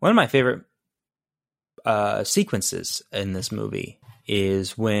 One of my favorite sequences in this movie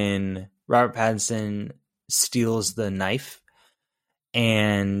is when Robert Pattinson steals the knife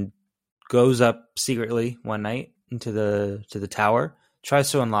and goes up secretly one night into the tower,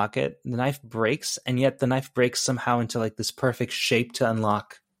 tries to unlock it. The knife breaks, and yet the knife breaks somehow into like this perfect shape to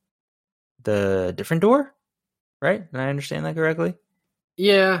unlock the different door, right? Did I understand that correctly?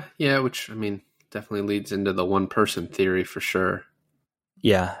 Yeah, which I mean definitely leads into the one person theory for sure.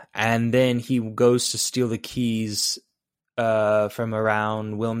 Yeah, and then he goes to steal the keys from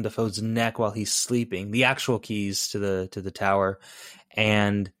around Willem Dafoe's neck while he's sleeping. The actual keys to the tower,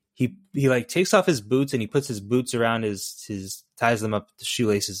 and he like takes off his boots and he puts his boots around his ties them up with the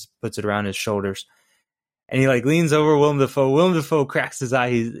shoelaces, puts it around his shoulders, and he like leans over Willem Dafoe. Willem Dafoe cracks his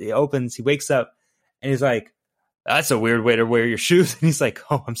eye. He opens. He wakes up, and he's like, "That's a weird way to wear your shoes." And he's like,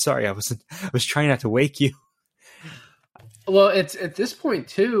 "Oh, I'm sorry. I was trying not to wake you." Well, it's at this point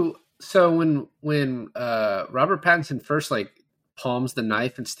too. So when Robert Pattinson first like palms the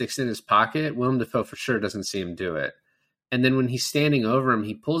knife and sticks it in his pocket, Willem Dafoe for sure doesn't see him do it. And then when he's standing over him,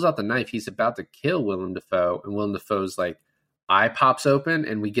 he pulls out the knife. He's about to kill Willem Dafoe, and Willem Dafoe's like eye pops open,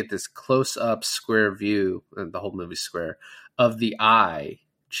 and we get this close up square view. And the whole movie's square of the eye,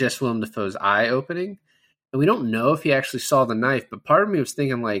 just Willem Dafoe's eye opening. And we don't know if he actually saw the knife, but part of me was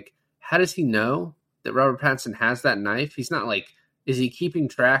thinking like, how does he know that Robert Pattinson has that knife? He's not like, is he keeping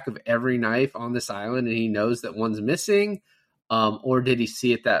track of every knife on this island and he knows that one's missing? Or did he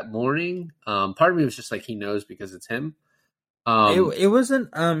see it that morning? Part of me was just like, he knows because it's him. It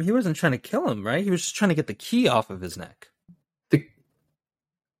wasn't. He wasn't trying to kill him, right? He was just trying to get the key off of his neck.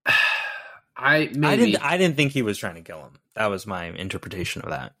 I didn't think he was trying to kill him. That was my interpretation of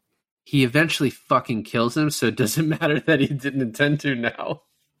that. He eventually fucking kills him, so it doesn't matter that he didn't intend to now.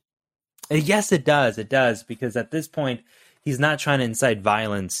 Yes, it does. It does, because at this point, he's not trying to incite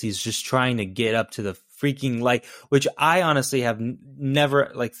violence. He's just trying to get up to the freaking, like, which I honestly have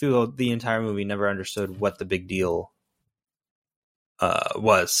never, like, through the entire movie, never understood what the big deal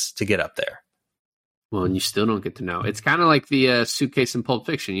was to get up there. Well, and you still don't get to know. It's kind of like the suitcase in Pulp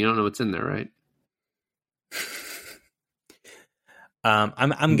Fiction. You don't know what's in there, right?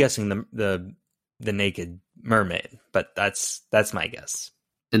 I'm guessing the naked mermaid, but that's my guess.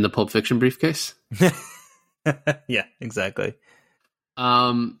 In the Pulp Fiction briefcase? Yeah, exactly.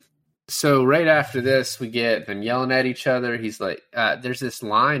 So right after this, we get them yelling at each other. He's like, there's this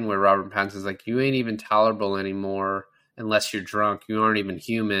line where Robert Pattinson's like, you ain't even tolerable anymore unless you're drunk. You aren't even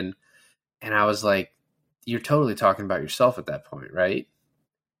human. And I was like, you're totally talking about yourself at that point, right?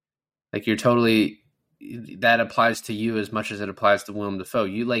 Like that applies to you as much as it applies to Willem Dafoe.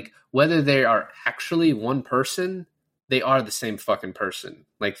 You like, whether they are actually one person, they are the same fucking person.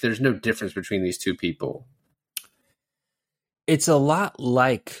 Like, there's no difference between these two people. It's a lot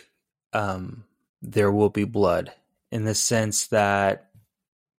like There Will Be Blood, in the sense that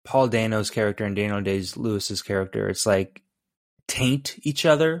Paul Dano's character and Daniel Day-Lewis's character, it's like taint each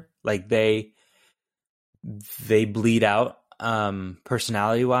other. Like they bleed out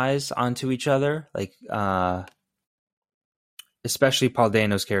personality-wise onto each other. Like especially Paul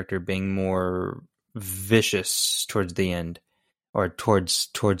Dano's character being more vicious towards the end, or towards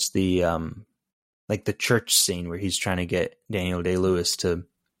the like the church scene where he's trying to get Daniel Day-Lewis to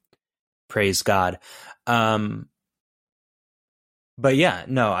praise God. But yeah,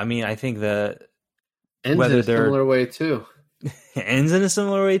 no, I mean, I think ends in a similar way too. Ends in a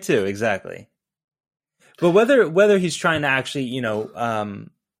similar way too, exactly. But whether he's trying to actually,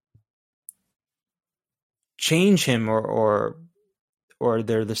 change him or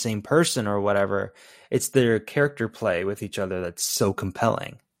they're the same person or whatever, it's their character play with each other that's so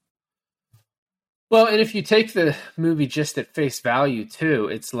compelling. Well, and if you take the movie just at face value too,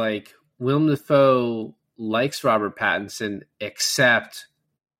 it's like Willem Dafoe likes Robert Pattinson, except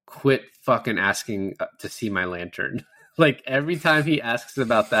quit fucking asking to see my lantern. Like every time he asks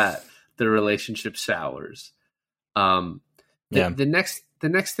about that, the relationship sours. The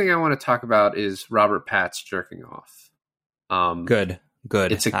next thing I want to talk about is Robert Pat's jerking off. Good.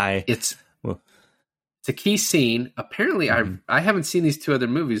 It's a key scene. Apparently, I haven't seen these two other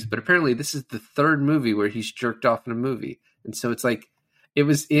movies, but apparently this is the third movie where he's jerked off in a movie, and so it's like it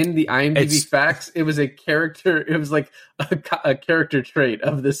was in the IMDb facts. It was a character. It was like a character trait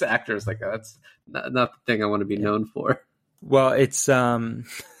of this actor. It's like, oh, that's not the thing I want to be known for. Well, it's I'll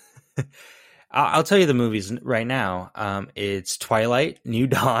tell you the movies right now. It's Twilight, New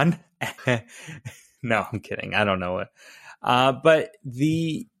Dawn. No, I'm kidding. I don't know it. But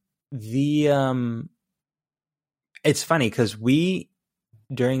it's funny because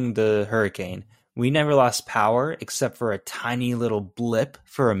during the hurricane, we never lost power except for a tiny little blip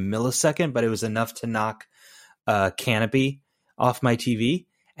for a millisecond, but it was enough to knock a canopy off my TV.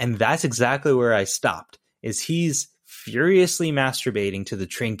 And that's exactly where I stopped, is he's furiously masturbating to the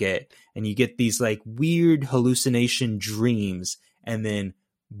trinket, and you get these like weird hallucination dreams, and then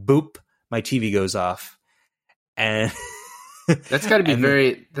boop, my TV goes off. And That's got to be And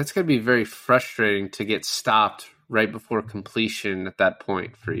very frustrating to get stopped right before completion at that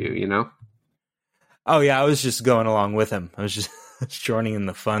point for you, you know? oh yeah, I was just going along with him. I was just joining in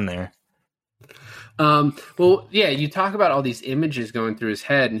the fun there. Well, yeah, you talk about all these images going through his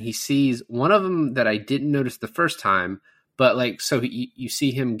head, and he sees one of them that I didn't notice the first time, but like, so you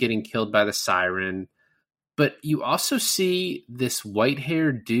see him getting killed by the siren, but you also see this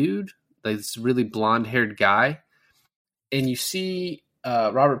white-haired dude, like this really blonde-haired guy, and you see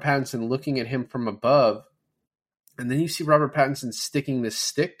Robert Pattinson looking at him from above, and then you see Robert Pattinson sticking this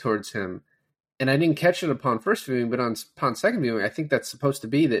stick towards him, and I didn't catch it upon first viewing, but upon second viewing, I think that's supposed to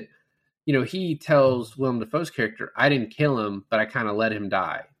be that, you know, he tells Willem Dafoe's character, I didn't kill him, but I kind of let him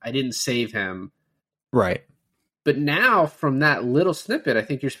die. I didn't save him. Right. But now, from that little snippet, I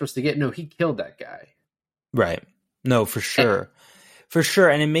think you're supposed to get, no, he killed that guy. Right. No, for sure. For sure.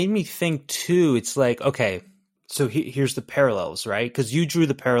 And it made me think, too, it's like, okay, so here's the parallels, right? Because you drew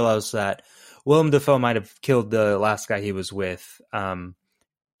the parallels that Willem Dafoe might have killed the last guy he was with,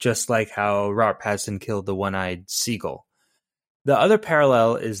 just like how Robert Pattinson killed the one-eyed seagull. The other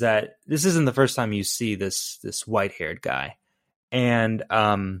parallel is that this isn't the first time you see this white-haired guy. And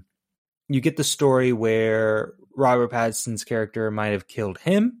you get the story where Robert Pattinson's character might have killed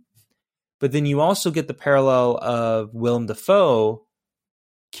him, but then you also get the parallel of Willem Dafoe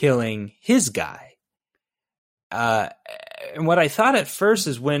killing his guy. And what I thought at first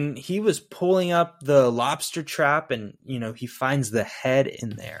is when he was pulling up the lobster trap and, you know, he finds the head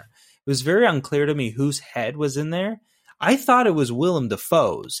in there, it was very unclear to me whose head was in there. I thought it was Willem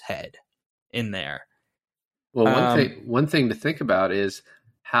Dafoe's head in there. Well, one thing to think about is,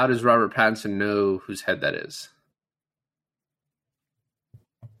 how does Robert Pattinson know whose head that is?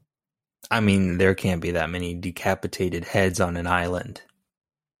 I mean, there can't be that many decapitated heads on an island.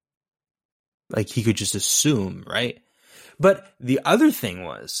 Like, he could just assume, right? But the other thing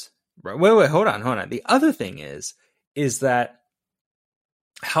was, wait, hold on. The other thing is that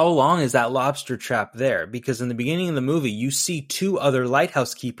how long is that lobster trap there? Because in the beginning of the movie, you see two other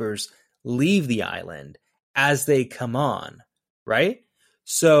lighthouse keepers leave the island as they come on, right?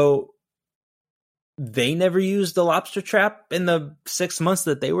 So they never used the lobster trap in the 6 months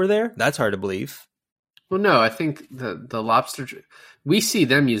that they were there? That's hard to believe. Well, no, I think the lobster... we see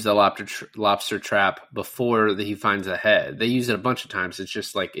them use the lobster trap before he finds the head. They use it a bunch of times. It's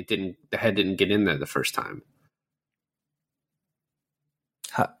just like the head didn't get in there the first time.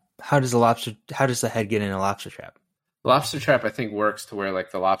 How does the head get in a lobster trap? The lobster trap, I think, works to where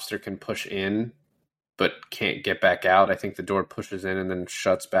like the lobster can push in but can't get back out. I think the door pushes in and then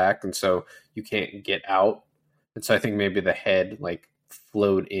shuts back, and so you can't get out. And so I think maybe the head like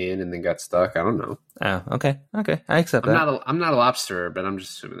flowed in and then got stuck. I don't know. Oh, okay. I accept that. I'm not a lobsterer, but I'm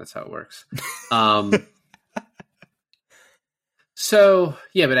just assuming that's how it works. So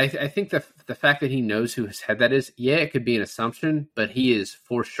yeah, but I think the fact that he knows whose head that is, yeah, it could be an assumption, but he is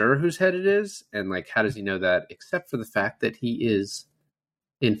for sure whose head it is. And like, how does he know that? Except for the fact that he is,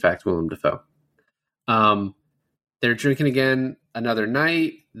 in fact, Willem Dafoe. They're drinking again another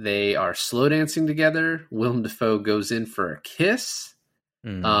night. They are slow dancing together. Willem Dafoe goes in for a kiss.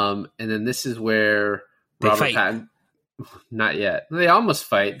 And then this is where Robert Pattinson... Not yet. They almost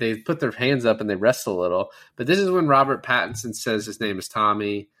fight. They put their hands up and they wrestle a little. But this is when Robert Pattinson says his name is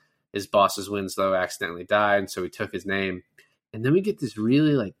Tommy. His boss's Winslow accidentally died, and so he took his name. And then we get this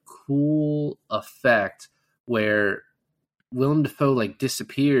really like cool effect where Willem Dafoe like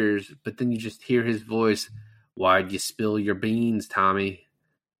disappears, but then you just hear his voice. Why'd you spill your beans, Tommy?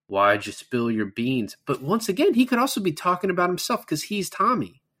 Why'd you spill your beans? But once again, he could also be talking about himself because he's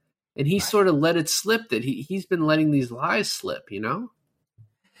Tommy. And he sort of let it slip that he's been letting these lies slip, you know?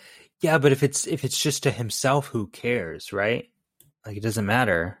 Yeah, but if it's just to himself, who cares, right? Like, it doesn't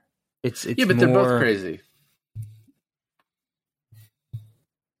matter. It's yeah, but they're both crazy.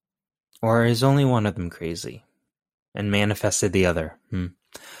 Or is only one of them crazy and manifested the other?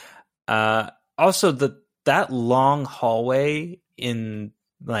 Also, that long hallway in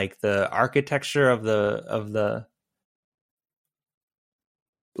like the architecture of the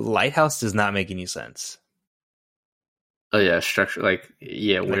lighthouse does not make any sense. Oh yeah, structure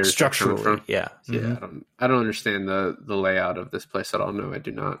where structurally from? Yeah. Mm-hmm. I don't understand the layout of this place at all. No, I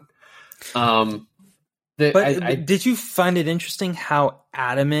do not. Did you find it interesting how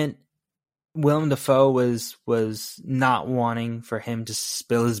adamant Willem Dafoe was not wanting for him to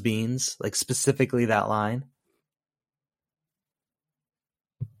spill his beans, like specifically that line?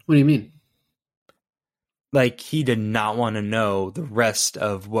 What do you mean? Like, he did not want to know the rest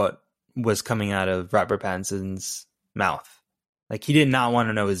of what was coming out of Robert Pattinson's mouth. Like, he did not want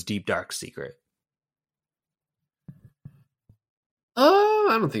to know his deep, dark secret.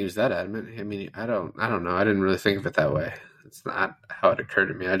 I don't think he was that adamant. I mean, I don't know. I didn't really think of it that way. It's not how it occurred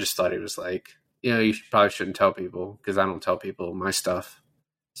to me. I just thought he was like, you probably shouldn't tell people because I don't tell people my stuff.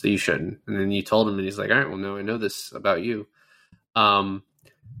 So you shouldn't. And then you told him and he's like, all right, well, no, I know this about you. Right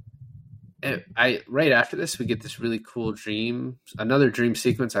after this, we get this really cool dream, another dream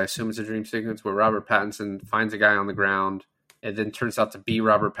sequence. I assume it's a dream sequence where Robert Pattinson finds a guy on the ground. It then turns out to be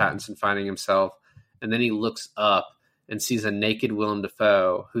Robert Pattinson finding himself. And then he looks up and sees a naked Willem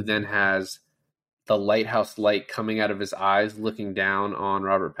Dafoe who then has the lighthouse light coming out of his eyes looking down on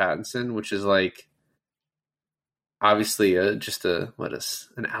Robert Pattinson, which is like obviously an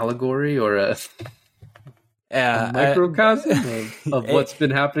allegory or a microcosm of what's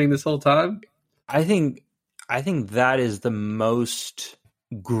been happening this whole time. I think that is the most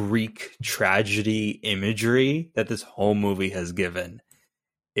Greek tragedy imagery that this whole movie has given.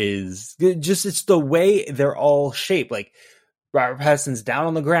 Is just it's the way they're all shaped. Like Robert Pattinson's down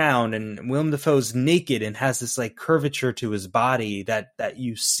on the ground and Willem Dafoe's naked and has this like curvature to his body that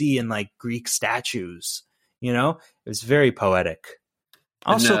you see in like Greek statues. You know, it was very poetic,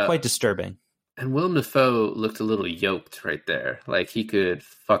 also quite disturbing. And Willem Dafoe looked a little yoked right there, like he could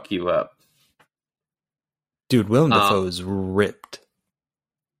fuck you up. Dude, Willem Dafoe is ripped.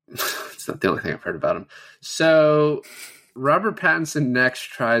 It's not the only thing I've heard about him. So Robert Pattinson next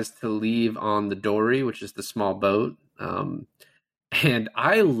tries to leave on the dory, which is the small boat. And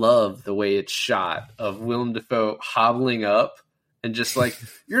I love the way it's shot of Willem Dafoe hobbling up and just like,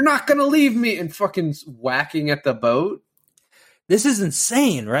 you're not going to leave me, and fucking whacking at the boat. This is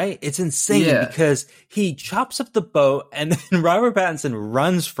insane, right? It's insane because he chops up the boat and then Robert Pattinson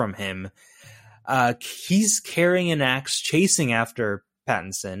runs from him. He's carrying an axe chasing after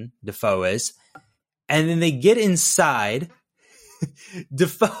Pattinson, Dafoe is. And then they get inside.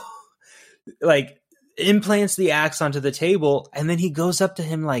 Dafoe like implants the axe onto the table, and then he goes up to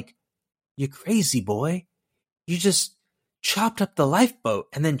him like, "You crazy boy. You just chopped up the lifeboat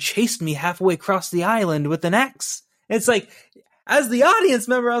and then chased me halfway across the island with an axe." It's like, as the audience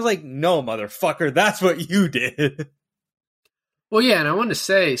member, I was like, "No, motherfucker, that's what you did." Well, yeah, and I want to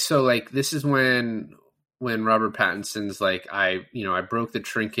say, so like this is when Robert Pattinson's like, I broke the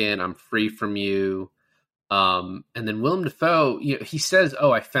trinket, I'm free from you. And then Willem Dafoe, he says,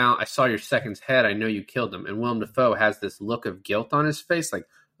 "Oh, I saw your second's head. I know you killed him." And Willem Dafoe has this look of guilt on his face, like,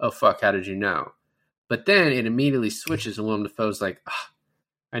 "Oh fuck, how did you know?" But then it immediately switches, and Willem Dafoe's like,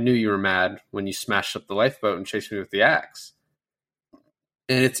 "I knew you were mad when you smashed up the lifeboat and chased me with the axe."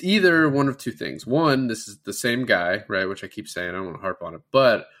 And it's either one of two things. One, this is the same guy, right? Which I keep saying, I don't want to harp on it.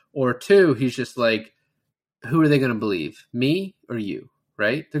 Or two, he's just like, who are they going to believe? Me or you,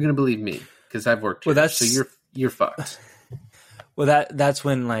 right? They're going to believe me because I've worked here. So you're fucked. Well, that's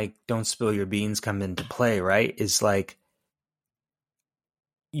when like don't spill your beans come into play, right? It's like,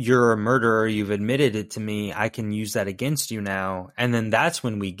 you're a murderer, you've admitted it to me, I can use that against you now. And then that's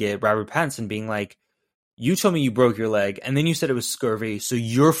when we get Robert Pattinson being like, you told me you broke your leg, and then you said it was scurvy, so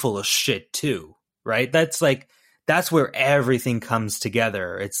you're full of shit too, right? That's where everything comes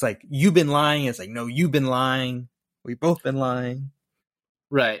together. It's like, you've been lying. It's like, no, you've been lying. We've both been lying.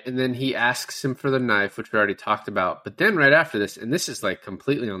 Right, and then he asks him for the knife, which we already talked about. But then right after this, and this is like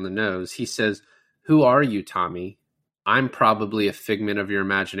completely on the nose, he says, "Who are you, Tommy? I'm probably a figment of your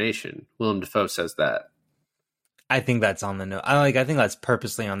imagination." Willem Dafoe says that. I think that's on the nose. I think that's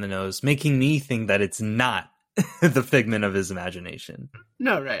purposely on the nose, making me think that it's not the figment of his imagination.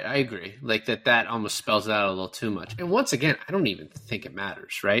 No, right, I agree. Like that almost spells it out a little too much. And once again, I don't even think it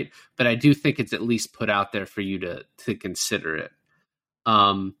matters, right? But I do think it's at least put out there for you to consider it.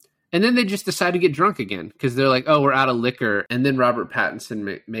 And then they just decide to get drunk again because they're like, "Oh, we're out of liquor." And then Robert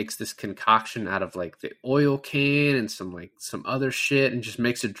Pattinson makes this concoction out of like the oil can and some other shit and just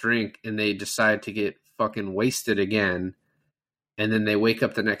makes a drink. And they decide to get fucking wasted again. And then they wake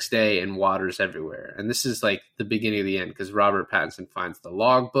up the next day and water's everywhere. And this is like the beginning of the end because Robert Pattinson finds the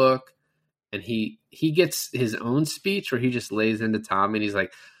logbook and he gets his own speech where he just lays into Tom and he's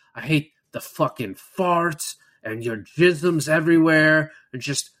like, "I hate the fucking farts and your jisms everywhere, and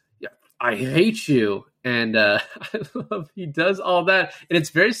just, I hate you." And I love he does all that. And it's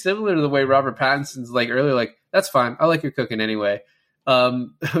very similar to the way Robert Pattinson's like earlier, like, "That's fine. I like your cooking anyway."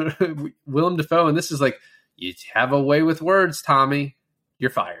 Willem Dafoe, and this is like, "You have a way with words, Tommy. You're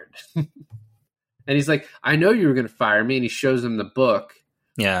fired." And he's like, "I know you were going to fire me." And he shows him the book.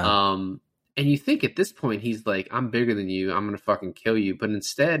 Yeah. And you think at this point, he's like, "I'm bigger than you. I'm going to fucking kill you." But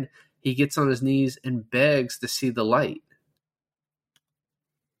instead, he gets on his knees and begs to see the light.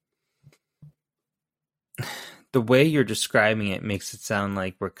 The way you're describing it makes it sound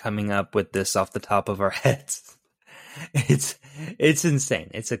like we're coming up with this off the top of our heads. It's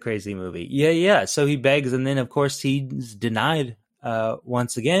insane. It's a crazy movie. Yeah. So he begs, and then of course he's denied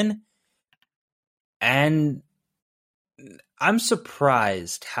once again. And I was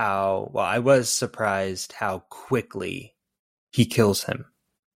surprised how quickly he kills him.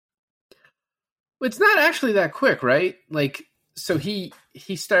 It's not actually that quick, right? Like, so he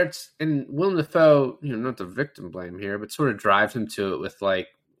starts, and Willem Dafoe, not the victim blame here, but sort of drives him to it with like,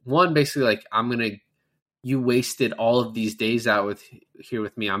 one, basically like, you wasted all of these days out here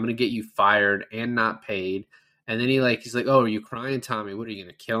with me. I'm gonna get you fired and not paid. And then he's like, oh, are you crying, Tommy? What, are you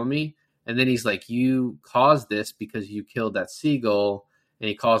gonna kill me? And then he's like, you caused this because you killed that seagull, and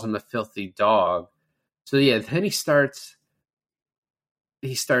he calls him a filthy dog. So yeah, then he starts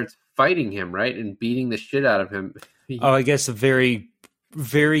fighting him, right, and beating the shit out of him. I guess a very,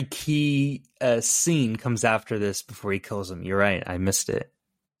 very key scene comes after this before he kills him. You're right, I missed it.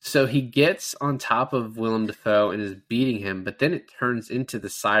 So he gets on top of Willem Dafoe and is beating him, but then it turns into the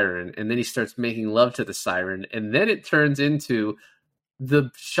siren, and then he starts making love to the siren, and then it turns into the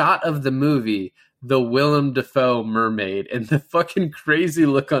shot of the movie, the Willem Dafoe mermaid, and the fucking crazy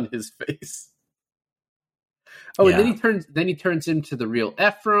look on his face. Oh, yeah. And then he turns into the real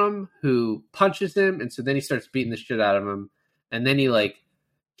Ephraim, who punches him, and so then he starts beating the shit out of him, and then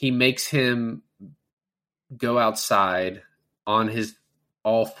he makes him go outside on his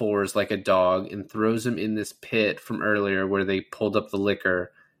all fours like a dog and throws him in this pit from earlier where they pulled up the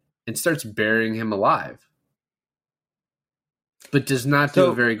liquor and starts burying him alive, but does not do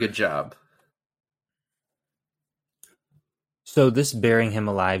a very good job. So this burying him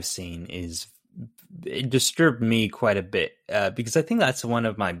alive scene it disturbed me quite a bit because I think that's one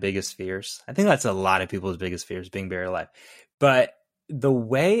of my biggest fears. I think that's a lot of people's biggest fears, being buried alive. But the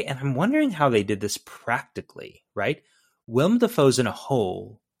way, and I'm wondering how they did this practically, right? Willem Dafoe's in a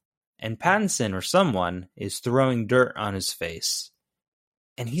hole, and Pattinson or someone is throwing dirt on his face,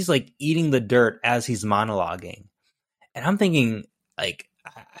 and he's like eating the dirt as he's monologuing. And I'm thinking, like,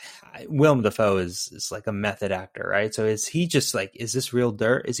 Willem Dafoe is like a method actor, right? So is he just like, is this real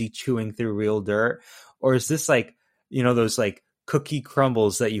dirt? Is he chewing through real dirt? Or is this like, those like cookie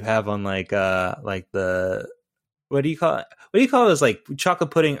crumbles that you have on like the, what do you call it? What do you call those like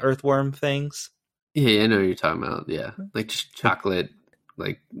chocolate pudding earthworm things? Yeah, I know what you're talking about. Yeah. Like just chocolate,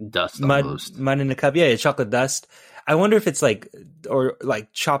 like dust almost. Mud in a cup. Yeah, chocolate dust. I wonder if it's like, or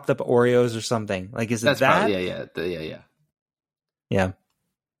like chopped up Oreos or something. Like, is it that? Probably, yeah.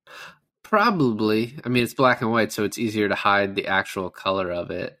 Probably. I mean, it's black and white, so it's easier to hide the actual color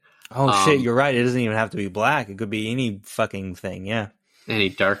of it. Oh, shit, you're right. It doesn't even have to be black. It could be any fucking thing, yeah. Any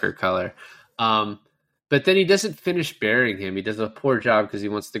darker color. But then he doesn't finish burying him. He does a poor job because he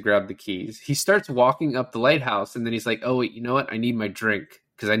wants to grab the keys. He starts walking up the lighthouse, and then he's like, oh, wait, you know what? I need my drink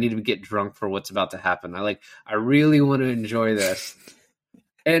because I need to get drunk for what's about to happen. I really want to enjoy this.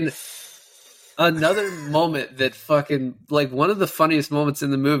 And another moment that fucking, like, one of the funniest moments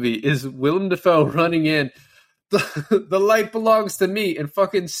in the movie is Willem Dafoe running in, the light belongs to me, and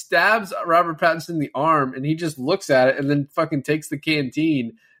fucking stabs Robert Pattinson in the arm, and he just looks at it and then fucking takes the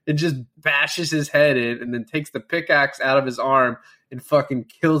canteen and just bashes his head in, and then takes the pickaxe out of his arm and fucking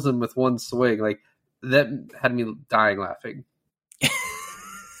kills him with one swing. Like, that had me dying laughing.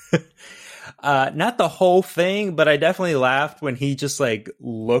 Not the whole thing, but I definitely laughed when he just like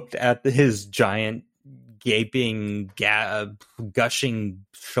looked at his giant gaping gushing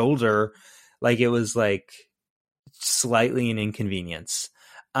shoulder like it was like slightly an inconvenience.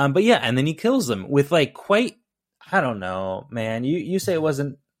 But yeah, and then he kills him with like quite, I don't know, man. You say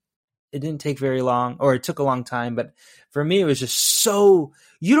it didn't take very long, or it took a long time, but for me it was just so,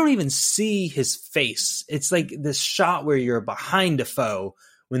 you don't even see his face. It's like this shot where you're behind Dafoe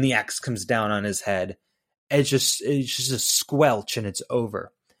when the axe comes down on his head. It's just a squelch and it's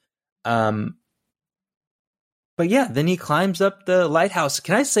over. But yeah, then he climbs up the lighthouse.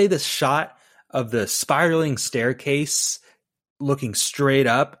 Can I say the shot of the spiraling staircase looking straight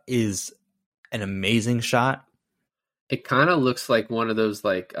up is an amazing shot? It kind of looks like one of those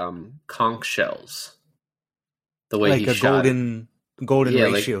like conch shells. The way like he a shot golden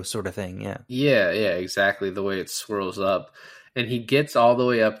ratio sort of thing, yeah. Yeah, exactly. The way it swirls up. And he gets all the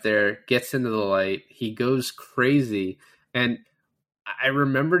way up there, gets into the light. He goes crazy. And I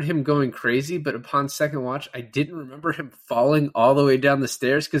remembered him going crazy, but upon second watch, I didn't remember him falling all the way down the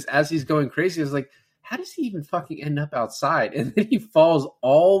stairs, because as he's going crazy, I was like, how does he even fucking end up outside? And then he falls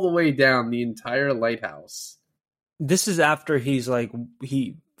all the way down the entire lighthouse. This is after he's like,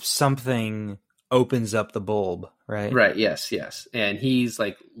 something opens up the bulb, right? Right, yes. And he's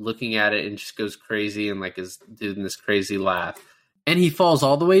like looking at it and just goes crazy and like is doing this crazy laugh. And he falls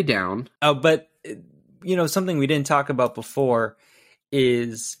all the way down. Oh, but something we didn't talk about before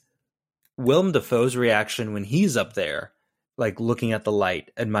is Willem Dafoe's reaction when he's up there, like looking at the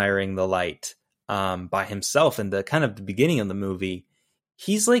light, admiring the light by himself in the kind of the beginning of the movie.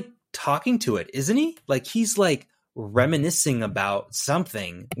 He's like talking to it, isn't he? Like he's like reminiscing about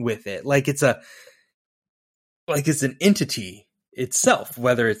something with it. Like it's an entity itself,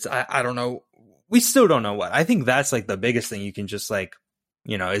 whether it's, I don't know. We still don't know what. I think that's like the biggest thing you can just like,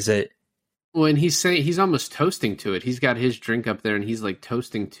 is it? Well, and he's almost toasting to it. He's got his drink up there and he's like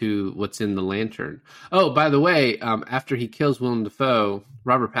toasting to what's in the lantern. Oh, by the way, after he kills Willem Dafoe,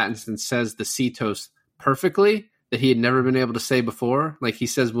 Robert Pattinson says the sea toast perfectly that he had never been able to say before. Like he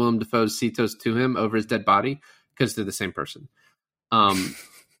says Willem Dafoe's sea toast to him over his dead body because they're the same person. And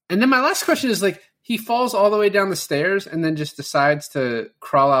then my last question is like, he falls all the way down the stairs and then just decides to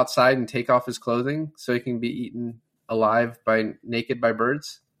crawl outside and take off his clothing so he can be eaten alive naked by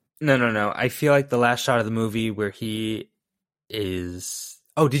birds. No. I feel like the last shot of the movie where he is...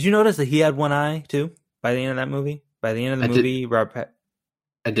 Oh, did you notice that he had one eye, too, by the end of that movie? By the end of the movie,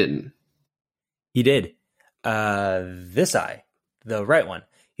 I didn't. He did. This eye, the right one.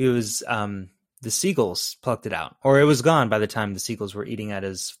 He was... the seagulls plucked it out. Or it was gone by the time the seagulls were eating at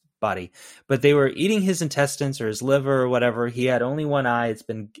his body. But they were eating his intestines or his liver or whatever. He had only one eye.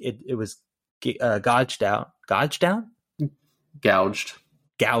 It was gouged out. Gouged out? Gouged.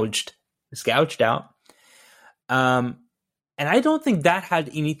 It's gouged out. And I don't think that had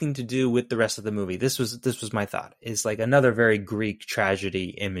anything to do with the rest of the movie. This was my thought. It's like another very Greek tragedy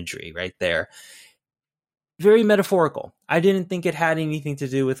imagery right there. Very metaphorical. I didn't think it had anything to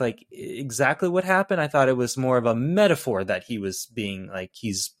do with like exactly what happened. I thought it was more of a metaphor that he was being like,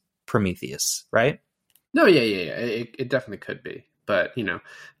 he's Prometheus, right? No, yeah. It definitely could be. But,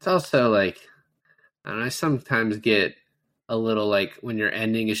 it's also like, I don't know, I sometimes get a little like when your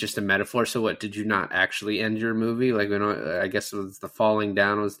ending is just a metaphor. So what, did you not actually end your movie? Like, I guess it was the falling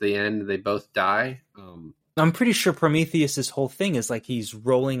down was the end. They both die. I'm pretty sure Prometheus's whole thing is like he's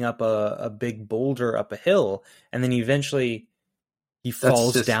rolling up a big boulder up a hill, and then eventually he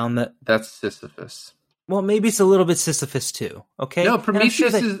falls down the... That's Sisyphus. Well, maybe it's a little bit Sisyphus too, okay? No,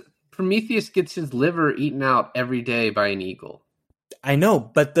 Prometheus gets his liver eaten out every day by an eagle. I know,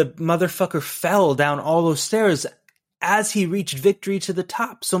 but the motherfucker fell down all those stairs as he reached victory to the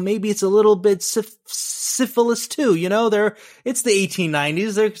top. So maybe it's a little bit syphilis too, it's the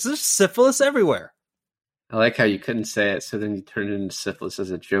 1890s. There's syphilis everywhere. I like how you couldn't say it, so then you turned it into syphilis as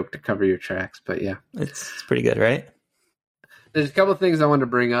a joke to cover your tracks. But yeah. It's pretty good, right? There's a couple of things I want to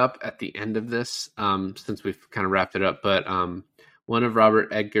bring up at the end of this, since we've kind of wrapped it up. But one of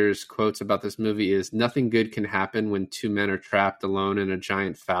Robert Edgar's quotes about this movie is, "Nothing good can happen when two men are trapped alone in a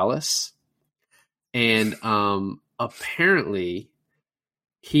giant phallus." And apparently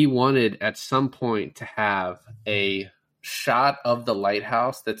he wanted at some point to have a shot of the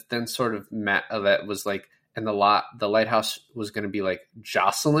lighthouse that's then sort of that was like, and the lighthouse was going to be like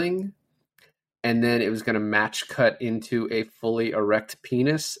jostling, and then it was going to match cut into a fully erect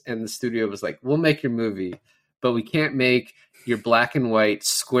penis. And the studio was like, "We'll make your movie, but we can't make your black and white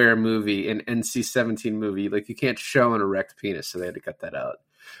square movie an NC-17 movie. Like, you can't show an erect penis." So they had to cut that out.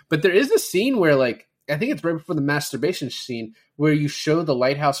 But there is a scene where, like, I think it's right before the masturbation scene, where you show the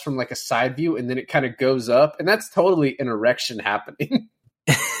lighthouse from like a side view and then it kind of goes up, and that's totally an erection happening.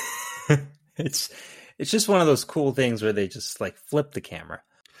 It's just one of those cool things where they just like flip the camera.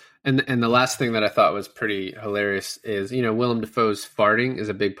 And the last thing that I thought was pretty hilarious is, Willem Dafoe's farting is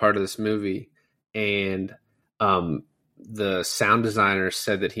a big part of this movie. And the sound designer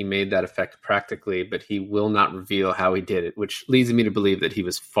said that he made that effect practically, but he will not reveal how he did it, which leads me to believe that he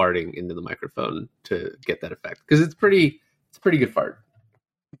was farting into the microphone to get that effect. Because it's a pretty good fart.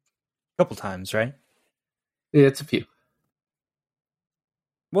 A couple times, right? Yeah, it's a few.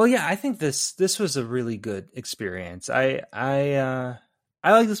 Well, yeah, I think this was a really good experience. I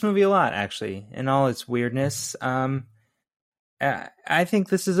like this movie a lot, actually, in all its weirdness. I think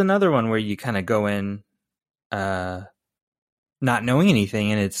this is another one where you kind of go in not knowing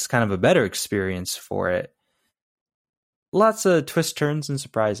anything, and it's kind of a better experience for it. Lots of twists, turns, and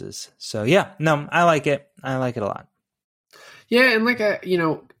surprises. So yeah, no, I like it. I like it a lot. Yeah, and like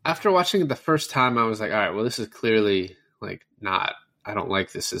after watching it the first time, I was like, all right, well, this is clearly like not. I don't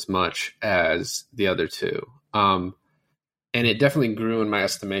like this as much as the other two. And it definitely grew in my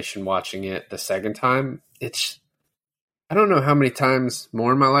estimation watching it the second time. I don't know how many times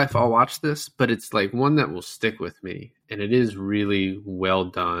more in my life I'll watch this, but it's like one that will stick with me, and it is really well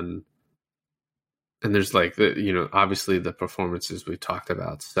done. And there's like obviously the performances we talked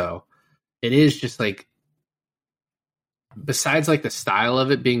about. So it is just like besides like the style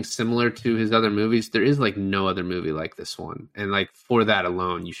of it being similar to his other movies, there is like no other movie like this one. And like for that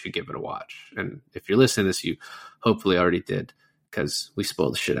alone, you should give it a watch. And if you're listening to this, you hopefully already did, because we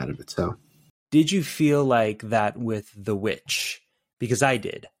spoiled the shit out of it. So Did you feel like that with The Witch? Because I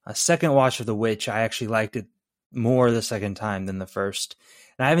did. A second watch of The Witch, I actually liked it more the second time than the first.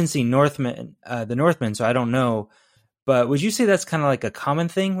 And I haven't seen The Northman, so I don't know. But would you say that's kind of like a common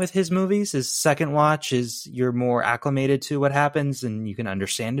thing with his movies? Is second watch is you're more acclimated to what happens and you can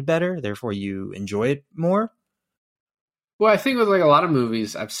understand it better, therefore you enjoy it more? well, I think with like a lot of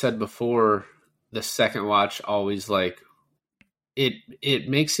movies, I've said before, the second watch always like it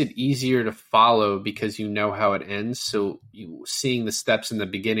makes it easier to follow because you know how it ends. So you seeing the steps in the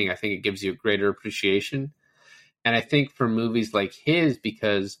beginning, I think it gives you a greater appreciation. And I think for movies like his,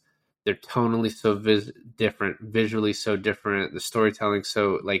 because they're tonally so different, visually so different, the storytelling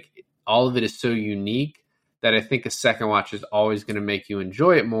so like all of it is so unique that I think a second watch is always going to make you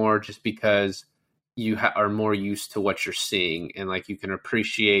enjoy it more, just because you are more used to what you're seeing and like you can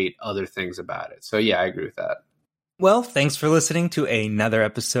appreciate other things about it. So yeah, I agree with that. Well, thanks for listening to another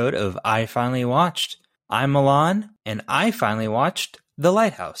episode of I Finally Watched. I'm Milan, and I finally watched The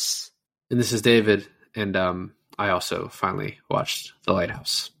Lighthouse. And this is David, and I also finally watched The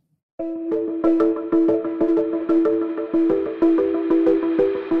Lighthouse.